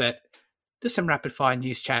about, but just some rapid fire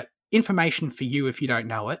news chat. Information for you if you don't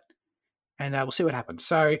know it. And we'll see what happens.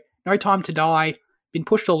 So, No Time to Die, been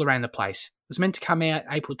pushed all around the place. It was meant to come out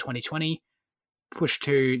April 2020, pushed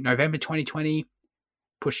to November 2020,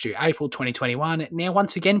 pushed to April 2021, now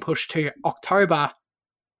once again pushed to October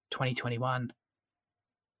 2021.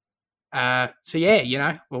 So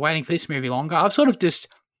yeah, we're waiting for this movie longer. I've sort of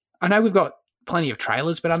just, I know we've got plenty of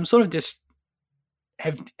trailers, but I'm sort of just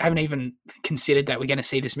haven't even considered that we're going to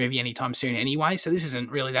see this movie anytime soon anyway. So this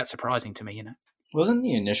isn't really that surprising to me, Wasn't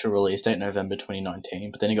the initial release date November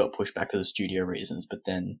 2019, but then it got pushed back because of studio reasons.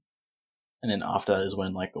 And then after is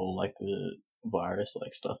when like all like the virus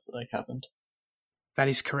like stuff like happened. That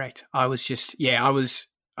is correct. I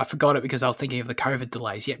forgot it because I was thinking of the COVID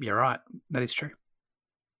delays. Yep, you're right. That is true.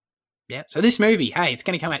 Yeah. So this movie, hey, it's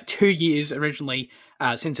going to come out 2 years originally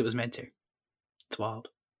since it was meant to. It's wild.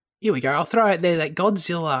 Here we go. I'll throw out there that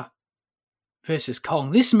Godzilla versus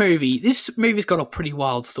Kong. This movie's got a pretty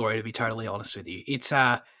wild story, to be totally honest with you. It's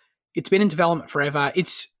been in development forever.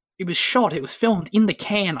 It was filmed in the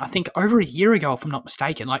can, I think, over a year ago, if I'm not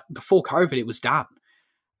mistaken. Like before COVID, it was done.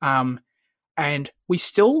 And we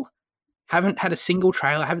still haven't had a single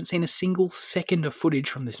trailer, haven't seen a single second of footage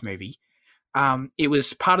from this movie. It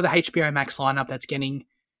was part of the HBO Max lineup that's getting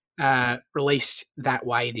released that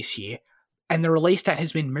way this year. And the release date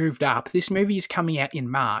has been moved up. This movie is coming out in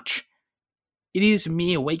March. It is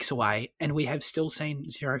mere weeks away, and we have still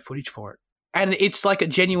seen zero footage for it. And it's like a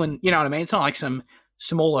genuine, you know what I mean? It's not like some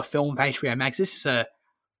smaller film for HBO Max. This is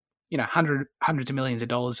hundreds of millions of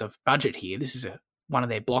dollars of budget here. This is one of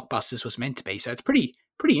their blockbusters was meant to be. So it's pretty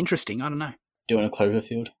interesting. I don't know. Doing a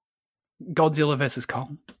Cloverfield? Godzilla versus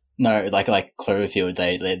Kong. No, like Cloverfield,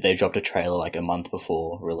 they dropped a trailer like a month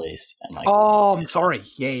before release, and like. Oh, I'm sorry.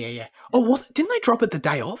 Yeah. Oh, didn't they drop it the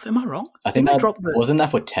day off? Am I wrong? I think wasn't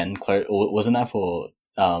that for 10. Wasn't that for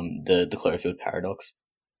the Cloverfield Paradox?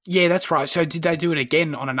 Yeah, that's right. So did they do it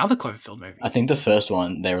again on another Cloverfield movie? I think the first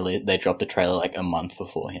one they dropped the trailer like a month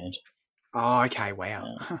beforehand. Oh, okay. Wow.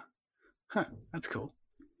 Yeah. Huh. That's cool.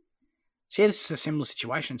 So yeah, this is a similar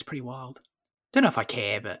situation. It's pretty wild. Don't know if I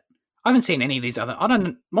care, but I haven't seen any of these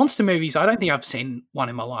monster movies. I don't think I've seen one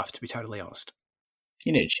in my life, to be totally honest.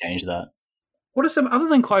 You need to change that. What are some other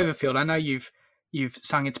than Cloverfield? I know you've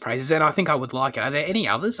sung its praises, and I think I would like it. Are there any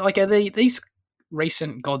others? Like, are these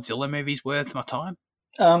recent Godzilla movies worth my time?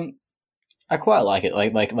 I quite like it.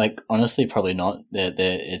 Like honestly, probably not.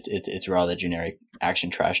 It's rather generic action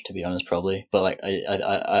trash, to be honest, probably. But like,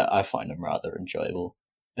 I find them rather enjoyable,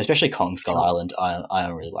 especially Kong Skull Island. I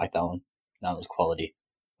don't really like that one. That one was quality.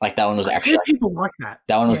 Like that one was actually people like that.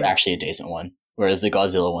 That one was actually a decent one. Whereas the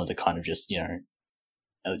Godzilla ones are kind of just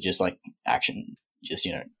just like action, just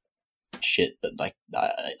shit. But like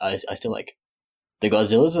I still like the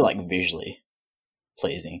Godzillas are like visually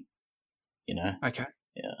pleasing. Okay.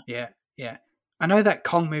 Yeah. I know that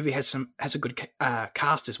Kong movie has a good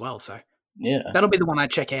cast as well. So yeah, that'll be the one I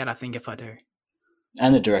check out. I think if I do.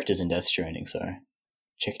 And the director's in Death Stranding, so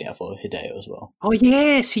check it out for Hideo as well. Oh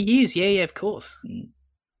yes, he is. Yeah, of course.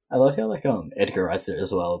 I love how Edgar Wright's there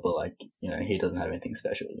as well, but he doesn't have anything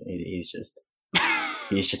special. He's just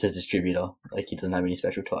a distributor. He doesn't have any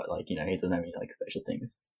special he doesn't have any special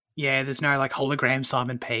things. Yeah, there's no hologram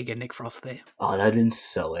Simon Pegg and Nick Frost there. Oh, that'd been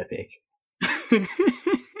so epic. That'd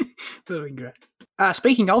been great.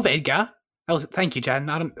 Speaking of Edgar, thank you, Jan.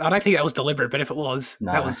 I don't think that was deliberate, but if it was,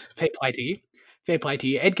 that was fair play to you. Fair play to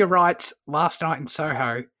you. Edgar Wright's Last Night in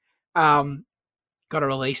Soho got a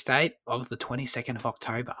release date of the 22nd of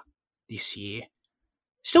October this year.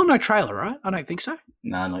 Still no trailer, right? I don't think so.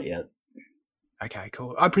 No, not yet. Okay,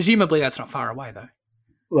 cool. Presumably that's not far away, though.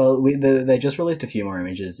 Well, they just released a few more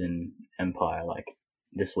images in Empire,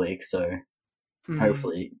 this week, so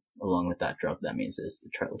hopefully, along with that drop, that means there's a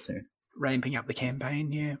trailer soon. Ramping up the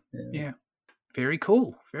campaign, yeah. Very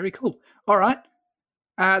cool, very cool. All right.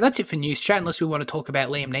 That's it for news chat, unless we want to talk about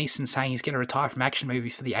Liam Neeson saying he's going to retire from action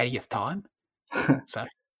movies for the 80th time. So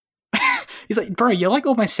he's like, bro, you're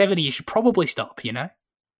almost 70. You should probably stop,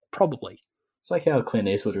 Probably. It's like how Clint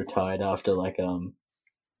Eastwood retired after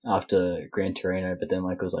Gran Torino, but then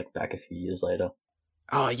it was back a few years later.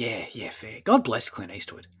 Oh yeah, fair. God bless Clint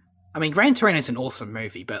Eastwood. I mean, Gran Torino's an awesome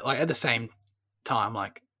movie, but at the same time,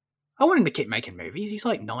 I want him to keep making movies. He's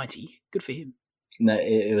 90. Good for him. No,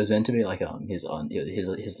 it was meant to be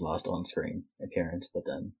his last on-screen appearance, but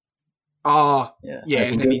then. Oh yeah.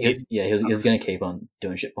 He was going to keep on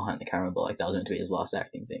doing shit behind the camera, but that was meant to be his last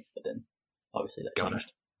acting thing. But then, obviously, that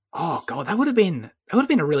changed. Oh god, that would have been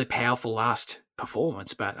a really powerful last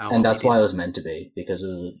performance. But and that's why it was meant to be, because of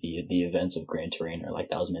the events of Gran Torino.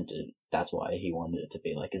 That's why he wanted it to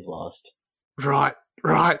be his last. Right.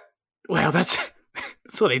 Wow, that's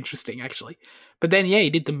sort of interesting actually. But then he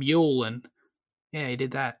did the mule and he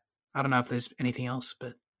did that. I don't know if there's anything else,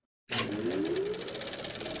 but.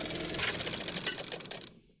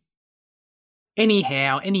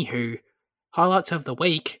 Anywho, highlights of the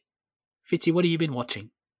week. Fitzy, what have you been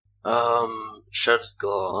watching? Shattered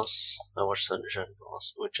Glass. I watched Shattered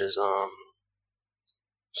Glass, which is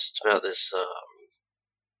just about this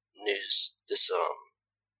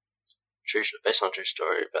based on true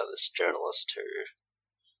story about this journalist who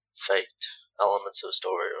faked elements of a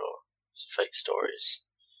story or fake stories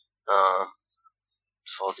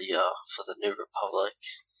for the New Republic,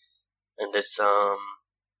 and it's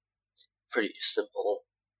pretty simple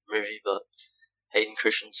movie, but Hayden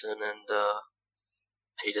Christensen and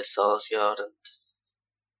Peter Sarsgaard, and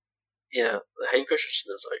Hayden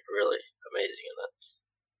Christensen is really amazing in it.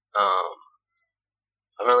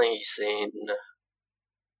 I've only seen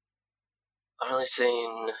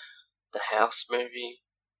the House movie.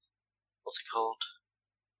 What's it called?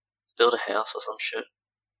 Build a House or some shit.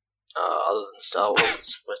 Other than Star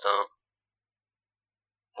Wars, with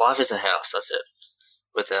Life is a House. That's it.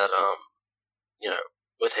 Without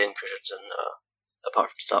with Hayden Christensen, apart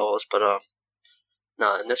from Star Wars, but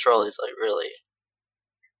no, in this role he's really,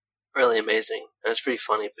 really amazing, and it's pretty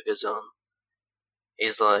funny because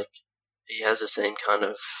he's he has the same kind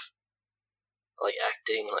of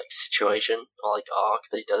acting situation or arc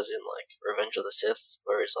that he does in Revenge of the Sith,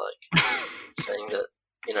 where he's saying that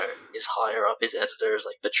his higher up, his editor, is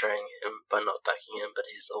betraying him by not backing him, but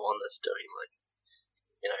he's the one that's doing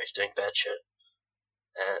he's doing bad shit,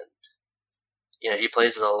 and he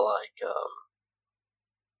plays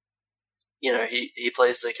he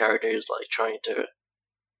plays the character who's trying to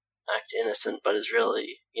act innocent, but is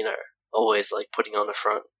really always putting on the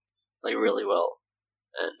front really well,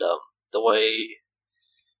 and the way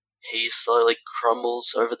he slowly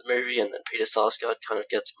crumbles over the movie, and then Peter Sarsgaard kind of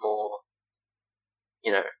gets more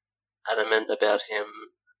adamant about him.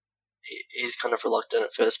 He's kind of reluctant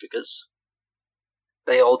at first because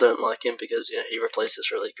they all don't like him because he replaced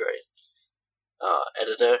this really great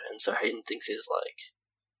editor, and so Hayden thinks he's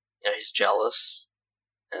he's jealous,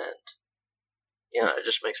 and it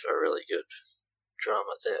just makes for a really good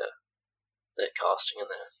drama. Their casting and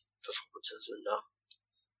their performances, and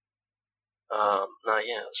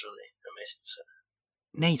it's really amazing. So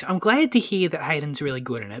neat. I'm glad to hear that Hayden's really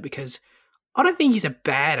good in it, because I don't think he's a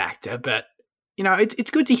bad actor, but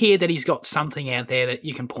it's good to hear that he's got something out there that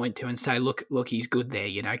you can point to and say, look, he's good there,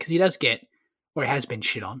 because he does get, or he has been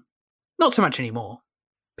shit on. Not so much anymore.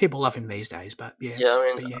 People love him these days, but yeah. Yeah,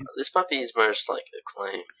 I mean, this might be his most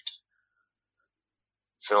acclaimed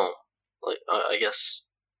film. I guess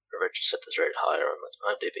Revenge of the Sith is rated higher on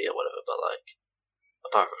IMDb or whatever, but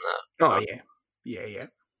apart from that, yeah.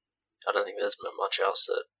 I don't think there's much else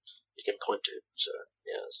that you can point to. So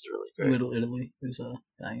yeah, this is really great. Little Italy, who's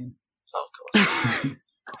dying. Oh, of course.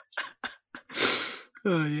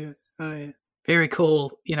 Oh yeah. Very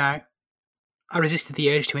cool. You know, I resisted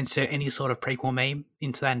the urge to insert any sort of prequel meme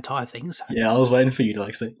into that entire thing. So. Yeah, I was waiting for you to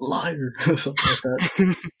like say liar or something like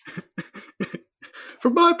that.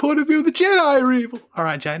 From my point of view, the Jedi are evil. All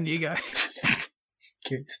right, Jaden, you go.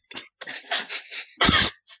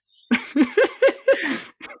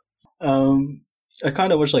 I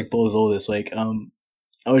kind of watched like Balls All this week.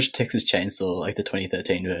 I watched Texas Chainsaw, like the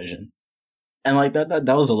 2013 version, and like that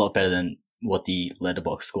was a lot better than what the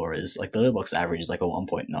Letterboxd score is. Like the Letterboxd average is like a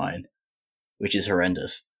 1.9, which is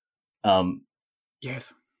horrendous.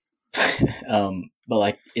 Yes. But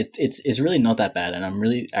like it's really not that bad, and I'm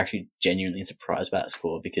really actually genuinely surprised by that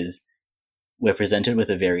score because we're presented with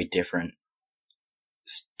a very different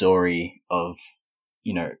story of,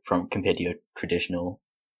 you know, from compared to your traditional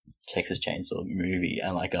Texas Chainsaw movie,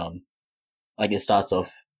 and like it starts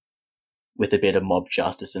off with a bit of mob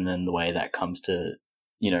justice, and then the way that comes to,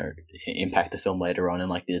 you know, impact the film later on, and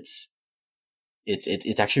like it's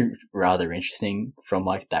actually rather interesting from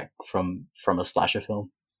like that from a slasher film.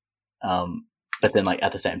 But then like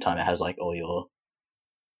at the same time it has like all your,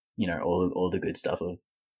 you know, all the good stuff of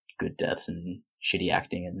good deaths and shitty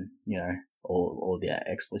acting and, you know, all the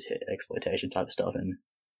exploitation type of stuff, and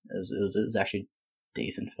it was actually a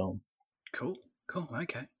decent film. Cool,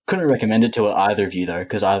 okay. Couldn't recommend it to either of you though,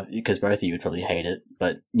 because both of you would probably hate it,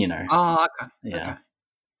 but you know. Oh, okay. Yeah. Okay. I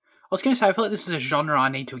was going to say, I feel like this is a genre I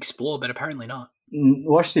need to explore, but apparently not.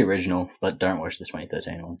 Watch the original, but don't watch the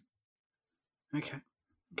 2013 one. Okay.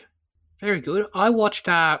 Very good. I watched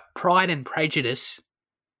Pride and Prejudice,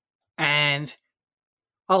 and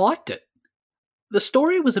I liked it. The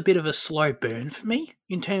story was a bit of a slow burn for me,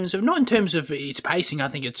 not in terms of its pacing. I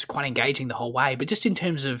think it's quite engaging the whole way, but just in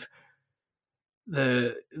terms of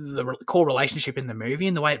the core relationship in the movie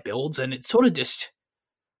and the way it builds, and it's sort of just.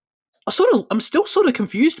 I'm still sort of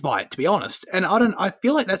confused by it, to be honest, and I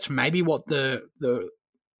feel like that's maybe what the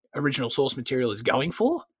original source material is going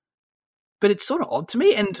for, but it's sort of odd to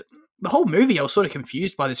me. And the whole movie, I was sort of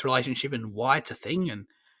confused by this relationship and why it's a thing.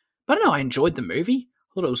 But I don't know, I enjoyed the movie.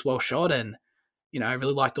 I thought it was well shot, and you know, I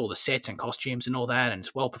really liked all the sets and costumes and all that, and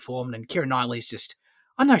it's well performed. And Keira Knightley's just,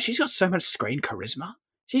 I don't know, she's got so much screen charisma.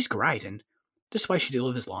 She's great, and just the way she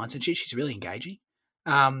delivers lines and she's really engaging.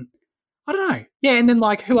 I don't know. Yeah, and then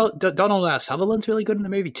like who else? Donald Sutherland's really good in the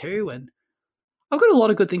movie too, and I've got a lot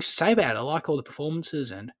of good things to say about it. I like all the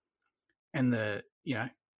performances and the, you know,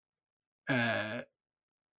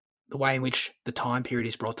 the way in which the time period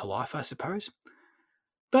is brought to life, I suppose.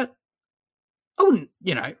 But I wouldn't,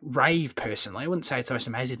 you know, rave personally. I wouldn't say it's the most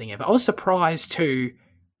amazing thing ever. I was surprised to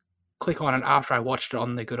click on it after I watched it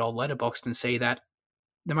on the good old Letterboxd and see that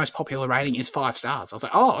the most popular rating is 5 stars. I was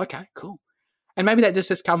like, oh, okay, cool. And maybe that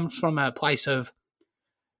just comes from a place of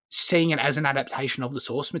seeing it as an adaptation of the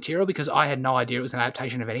source material, because I had no idea it was an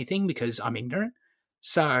adaptation of anything because I'm ignorant.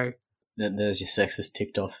 So there's your sexist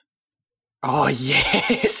ticked off. Oh,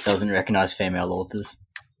 yes. Doesn't recognise female authors.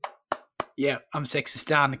 Yeah, I'm sexist.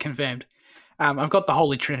 Done. Confirmed. I've got the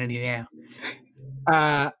Holy Trinity now.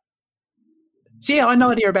 So yeah, I had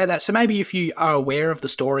no idea about that. So maybe if you are aware of the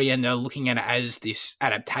story and are looking at it as this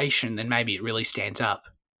adaptation, then maybe it really stands up.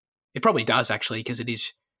 It probably does, actually, because it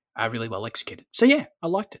is really well executed. So yeah, I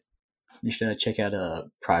liked it. You should check out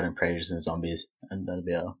Pride and Prejudice and Zombies, and that'll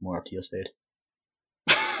be more up to your speed.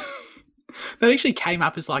 That actually came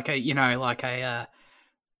up as like a, you know, like a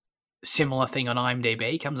similar thing on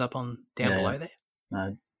IMDb. Comes up on down below there.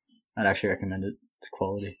 No, I'd actually recommend it. It's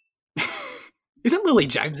quality. Isn't Lily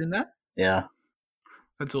James in that? Yeah.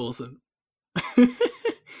 That's awesome. I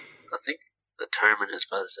think The Toman is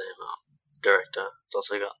by the same director. It's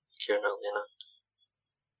also got Keira Knightley in it.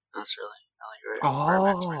 That's really great.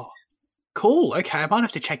 Oh, cool. Okay, I might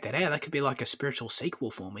have to check that out. That could be like a spiritual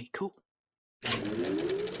sequel for me. Cool.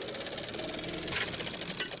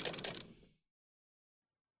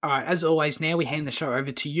 All right, as always, now we hand the show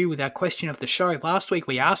over to you with our question of the show. Last week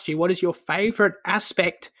we asked you, what is your favourite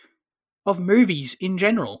aspect of movies in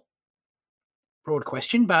general? Broad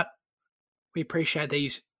question, but we appreciate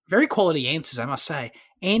these very quality answers, I must say.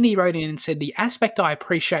 Andy wrote in and said, the aspect I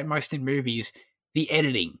appreciate most in movies, the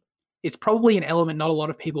editing. It's probably an element not a lot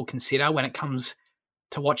of people consider when it comes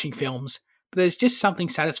to watching films, but there's just something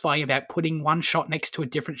satisfying about putting one shot next to a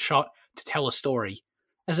different shot to tell a story.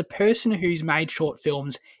 As a person who's made short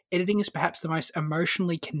films, editing is perhaps the most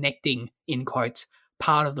emotionally connecting, in quotes,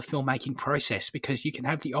 part of the filmmaking process, because you can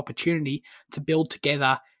have the opportunity to build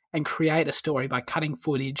together and create a story by cutting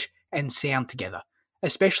footage and sound together,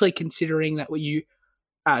 especially considering that you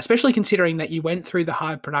went through the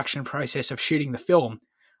hard production process of shooting the film.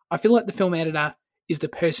 I feel like the film editor is the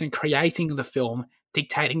person creating the film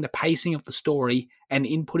dictating the pacing of the story and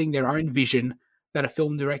inputting their own vision that a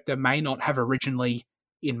film director may not have originally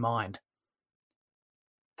in mind.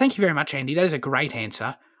 Thank you very much, Andy. That is a great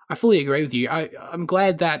answer. I fully agree with you. I'm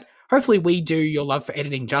glad that hopefully we do your love for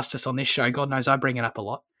editing justice on this show. God knows I bring it up a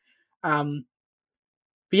lot. But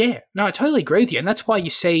yeah, no, I totally agree with you. And that's why you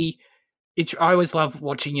see, I always love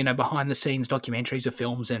watching, behind the scenes documentaries of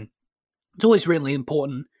films. And it's always really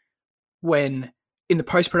important when in the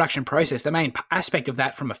post-production process, the main aspect of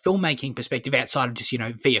that from a filmmaking perspective outside of just,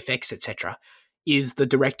 VFX, etc., is the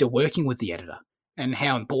director working with the editor and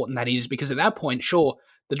how important that is. Because at that point, sure,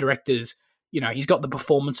 the director's, he's got the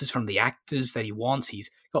performances from the actors that he wants. He's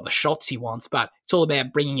got the shots he wants, but it's all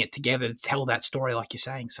about bringing it together to tell that story like you're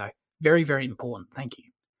saying. So very, very important. Thank you.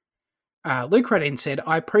 Luke Redden said,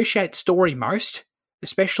 I appreciate story most,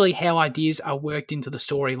 especially how ideas are worked into the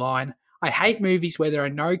storyline. I hate movies where there are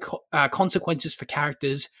no consequences for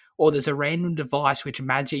characters or there's a random device which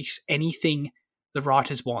magics anything the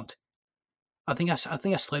writers want. I think I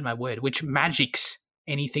slurred my word, which magics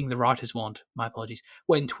anything the writers want. My apologies.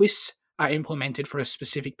 When twists are implemented for a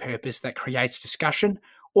specific purpose that creates discussion,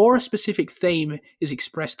 or a specific theme is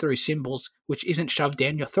expressed through symbols which isn't shoved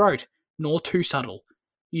down your throat, nor too subtle.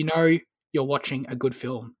 You're watching a good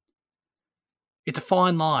film. It's a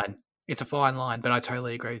fine line. But I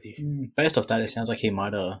totally agree with you. Based off that, it sounds like he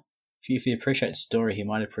might, if he appreciates story, he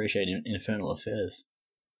might appreciate Infernal Affairs.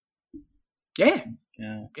 Yeah.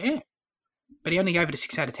 Yeah. But he only gave it a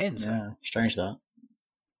 6 out of 10. So. Yeah, strange that.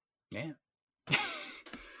 Yeah.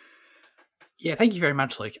 Yeah, thank you very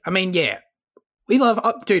much, Luke. I mean, yeah, we love...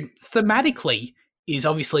 dude, thematically is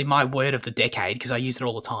obviously my word of the decade because I use it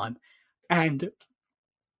all the time. And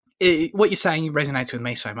what you're saying resonates with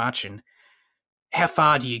me so much. And how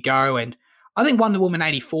far do you go? And I think Wonder Woman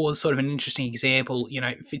 84 is sort of an interesting example.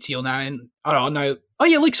 Fitzy will know. And I don't know. Oh,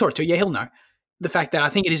 yeah, Luke saw it too. Yeah, he'll know. The fact that I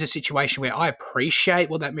think it is a situation where I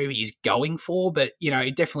appreciate what that movie is going for, but,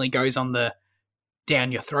 it definitely goes on the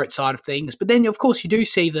down your throat side of things. But then, of course, you do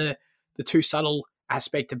see the too subtle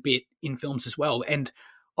aspect a bit in films as well. And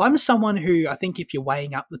I'm someone who, I think if you're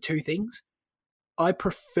weighing up the two things, I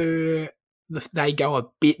prefer they go a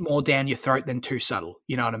bit more down your throat than too subtle.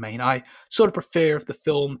 You know what I mean? I sort of prefer if the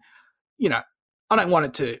film, I don't want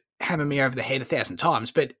it to hammer me over the head 1,000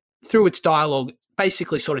 times, but through its dialogue,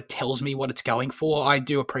 basically sort of tells me what it's going for. I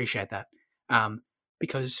do appreciate that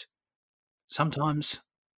because sometimes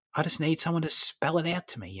I just need someone to spell it out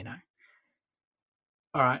to me,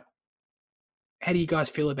 All right. How do you guys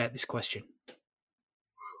feel about this question? I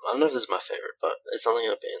don't know if this is my favourite, but it's something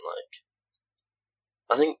I've been,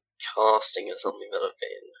 I think casting is something that I've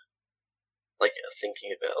been,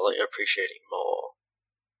 thinking about, appreciating more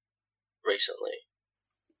recently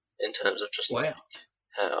in terms of just, how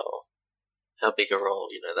big a role,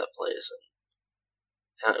 that plays and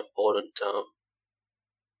how important,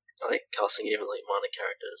 casting even, minor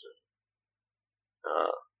characters and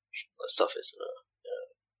stuff is in a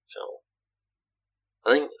film.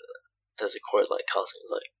 I think there's a quote, casting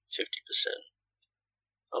is, 50%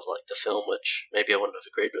 of, the film, which maybe I wouldn't have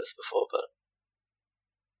agreed with before, but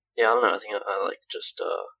yeah, I don't know, I think I I'm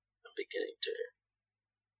beginning to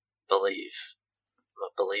believe, I'm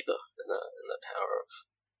a believer in the power of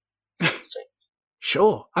casting.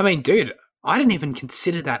 Sure. I mean, dude, I didn't even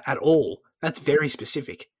consider that at all. That's very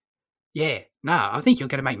specific. Yeah, no, I think you're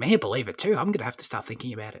going to make me a believer too. I'm going to have to start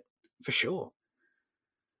thinking about it, for sure.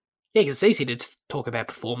 Yeah, because it's easy to talk about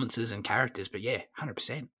performances and characters, but yeah,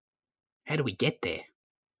 100%. How do we get there?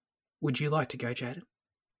 Would you like to go, Jaden?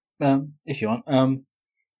 If you want.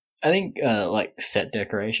 I think set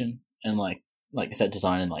decoration and like set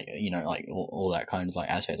design and all that kind of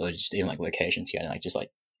aspect, or just even locations here, and just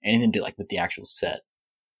anything to do with the actual set,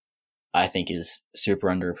 I think is super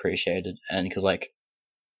underappreciated. And because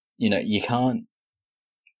you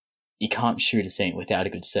can't shoot a scene without a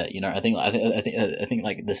good set. I think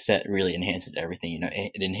the set really enhances everything.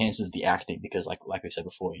 It enhances the acting because like we said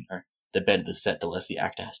before, the better the set, the less the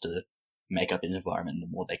actor has to make up his environment, the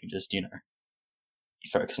more they can just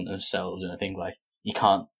focus on themselves. And I think you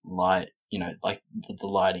can't light. The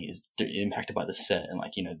lighting is impacted by the set, and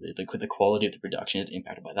the quality of the production is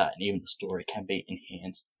impacted by that, and even the story can be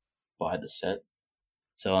enhanced by the set.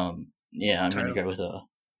 So I'm going to go with a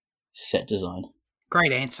set design.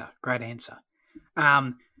 Great answer.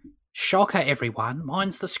 Shocker, everyone.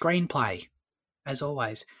 Mine's the screenplay, as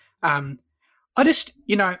always. I just,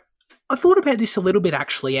 I thought about this a little bit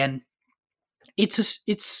actually, and it's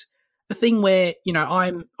a thing where,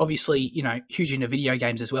 I'm obviously, huge into video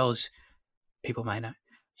games as well, as people may know.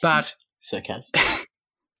 But Sarcasm.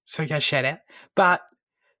 So go shout out. But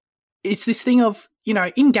it's this thing of,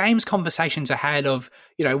 in games, conversations are had of,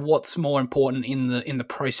 what's more important in the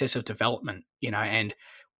process of development, and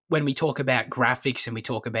when we talk about graphics and we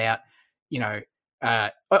talk about,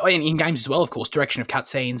 in games as well, of course, direction of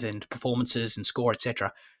cutscenes and performances and score,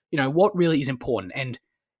 etc. What really is important, and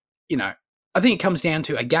I think it comes down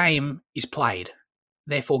to a game is played,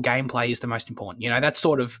 therefore gameplay is the most important. That's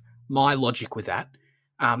sort of my logic with that.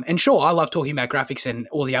 And sure, I love talking about graphics and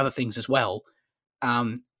all the other things as well,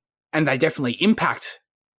 and they definitely impact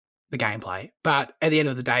the gameplay. But at the end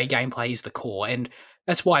of the day, gameplay is the core, and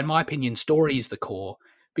that's why, in my opinion, story is the core.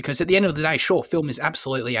 Because at the end of the day, sure, film is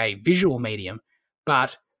absolutely a visual medium,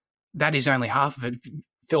 but that is only half of it.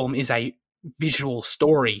 Film is a visual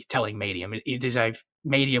storytelling medium. It is a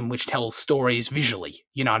medium which tells stories visually,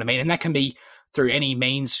 you know what I mean? And that can be through any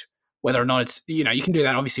means, whether or not it's, you can do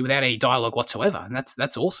that obviously without any dialogue whatsoever, and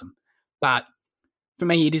that's awesome. But for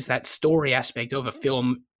me, it is that story aspect of a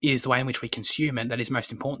film is the way in which we consume it that is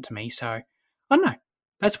most important to me. So, I don't know.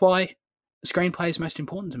 That's why the screenplay is most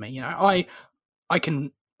important to me. I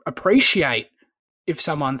can appreciate if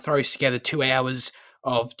someone throws together 2 hours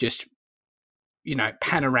of just,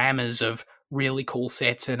 panoramas of really cool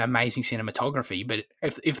sets and amazing cinematography. But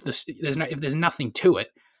if there's nothing to it,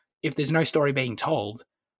 if there's no story being told,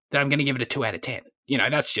 then I'm going to give it a 2 out of 10.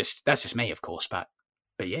 That's just me, of course. But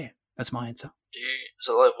yeah, that's my answer.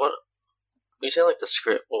 So like what? When you say like the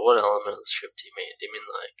script, what element of the script do you mean? Do you mean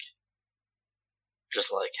like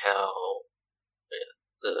just like how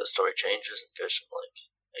the story changes and goes from like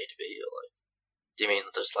A to B, or like do you mean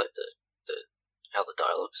just like the how the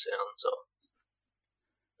dialogue sounds, or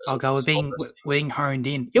I'll go with being honed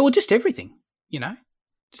in. Yeah, well, just everything,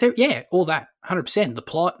 So yeah, all that, 100%. The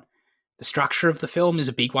plot, the structure of the film is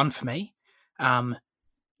a big one for me.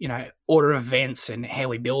 Order of events and how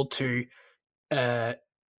we build to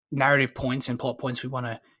narrative points and plot points we want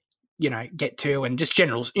to, get to, and just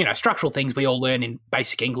general, structural things we all learn in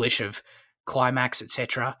basic English of climax,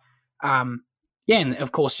 etc. Yeah, and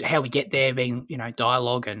of course how we get there being,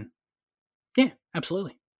 dialogue, and yeah,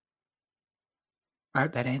 absolutely. I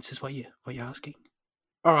hope that answers what you're asking.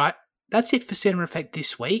 All right, that's it for Cinema Effect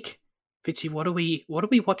this week. Fitzy, what are we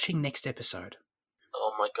watching next episode?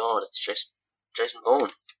 Oh my god, it's Jason Bourne.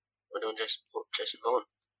 We're doing Jason Bourne.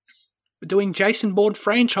 We're doing Jason Bourne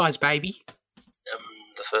franchise, baby.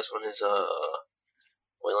 The first one is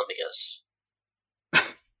well, let me guess.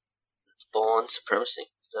 It's Bourne Supremacy.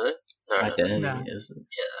 Is that it? No. Identity, is it?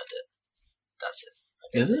 Yeah, that's it.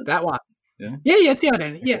 Okay. Is it? That one. Yeah, it's the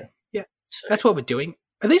Identity. Okay. Yeah. So, That's what we're doing.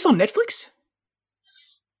 Are these on Netflix?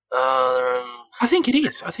 they're I think it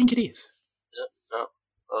is. Is it? No, that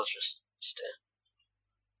was just Stan.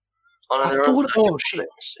 Oh, no, I they're thought. on Oh shit!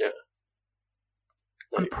 Yeah.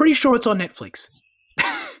 I'm pretty sure it's on Netflix.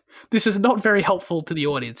 This is not very helpful to the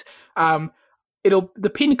audience.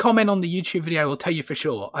 The pinned comment on the YouTube video will tell you for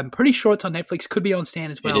sure. I'm pretty sure it's on Netflix. Could be on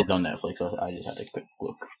Stan as well. It is on Netflix. I just had a quick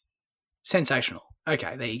look. Sensational.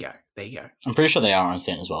 Okay, there you go. I'm pretty sure they are on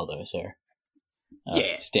Stan as well, though. So,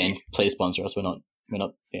 yeah, Stan, please sponsor us. We're not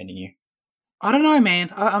banning you. I don't know,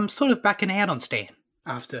 man. I'm sort of backing out on Stan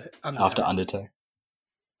after Undertow. After Undertow.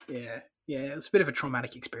 Yeah, it's a bit of a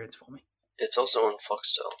traumatic experience for me. It's also on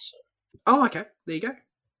Foxtel. So. Oh, okay. There you go.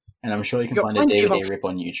 And I'm sure you can find a DVD rip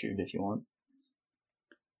on YouTube if you want.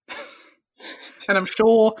 And I'm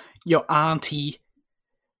sure your auntie,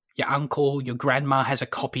 your uncle, your grandma has a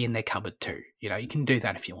copy in their cupboard too. You can do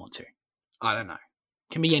that if you want to. I don't know.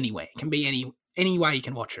 It can be anywhere. It can be any way you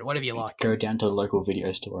can watch it, whatever you like. Go down to the local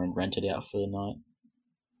video store and rent it out for the night.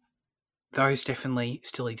 Those definitely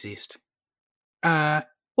still exist. What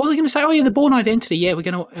was I going to say? Oh, yeah, the Bourne Identity. Yeah, we're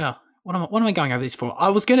going to... what am I going over this for? I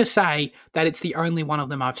was going to say that it's the only one of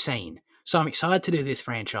them I've seen. So I'm excited to do this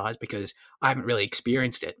franchise because I haven't really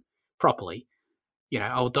experienced it properly.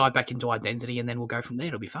 I'll dive back into Identity and then we'll go from there.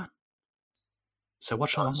 It'll be fun. So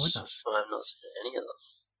watch along with us. I have not seen any of them.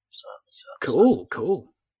 So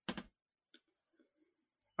Cool.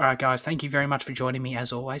 All right, guys. Thank you very much for joining me,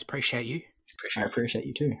 as always. Appreciate you. I appreciate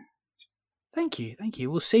you too. Thank you.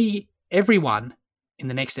 We'll see everyone in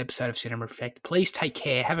the next episode of Cinema Effect. Please take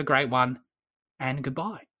care. Have a great one. And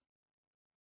goodbye.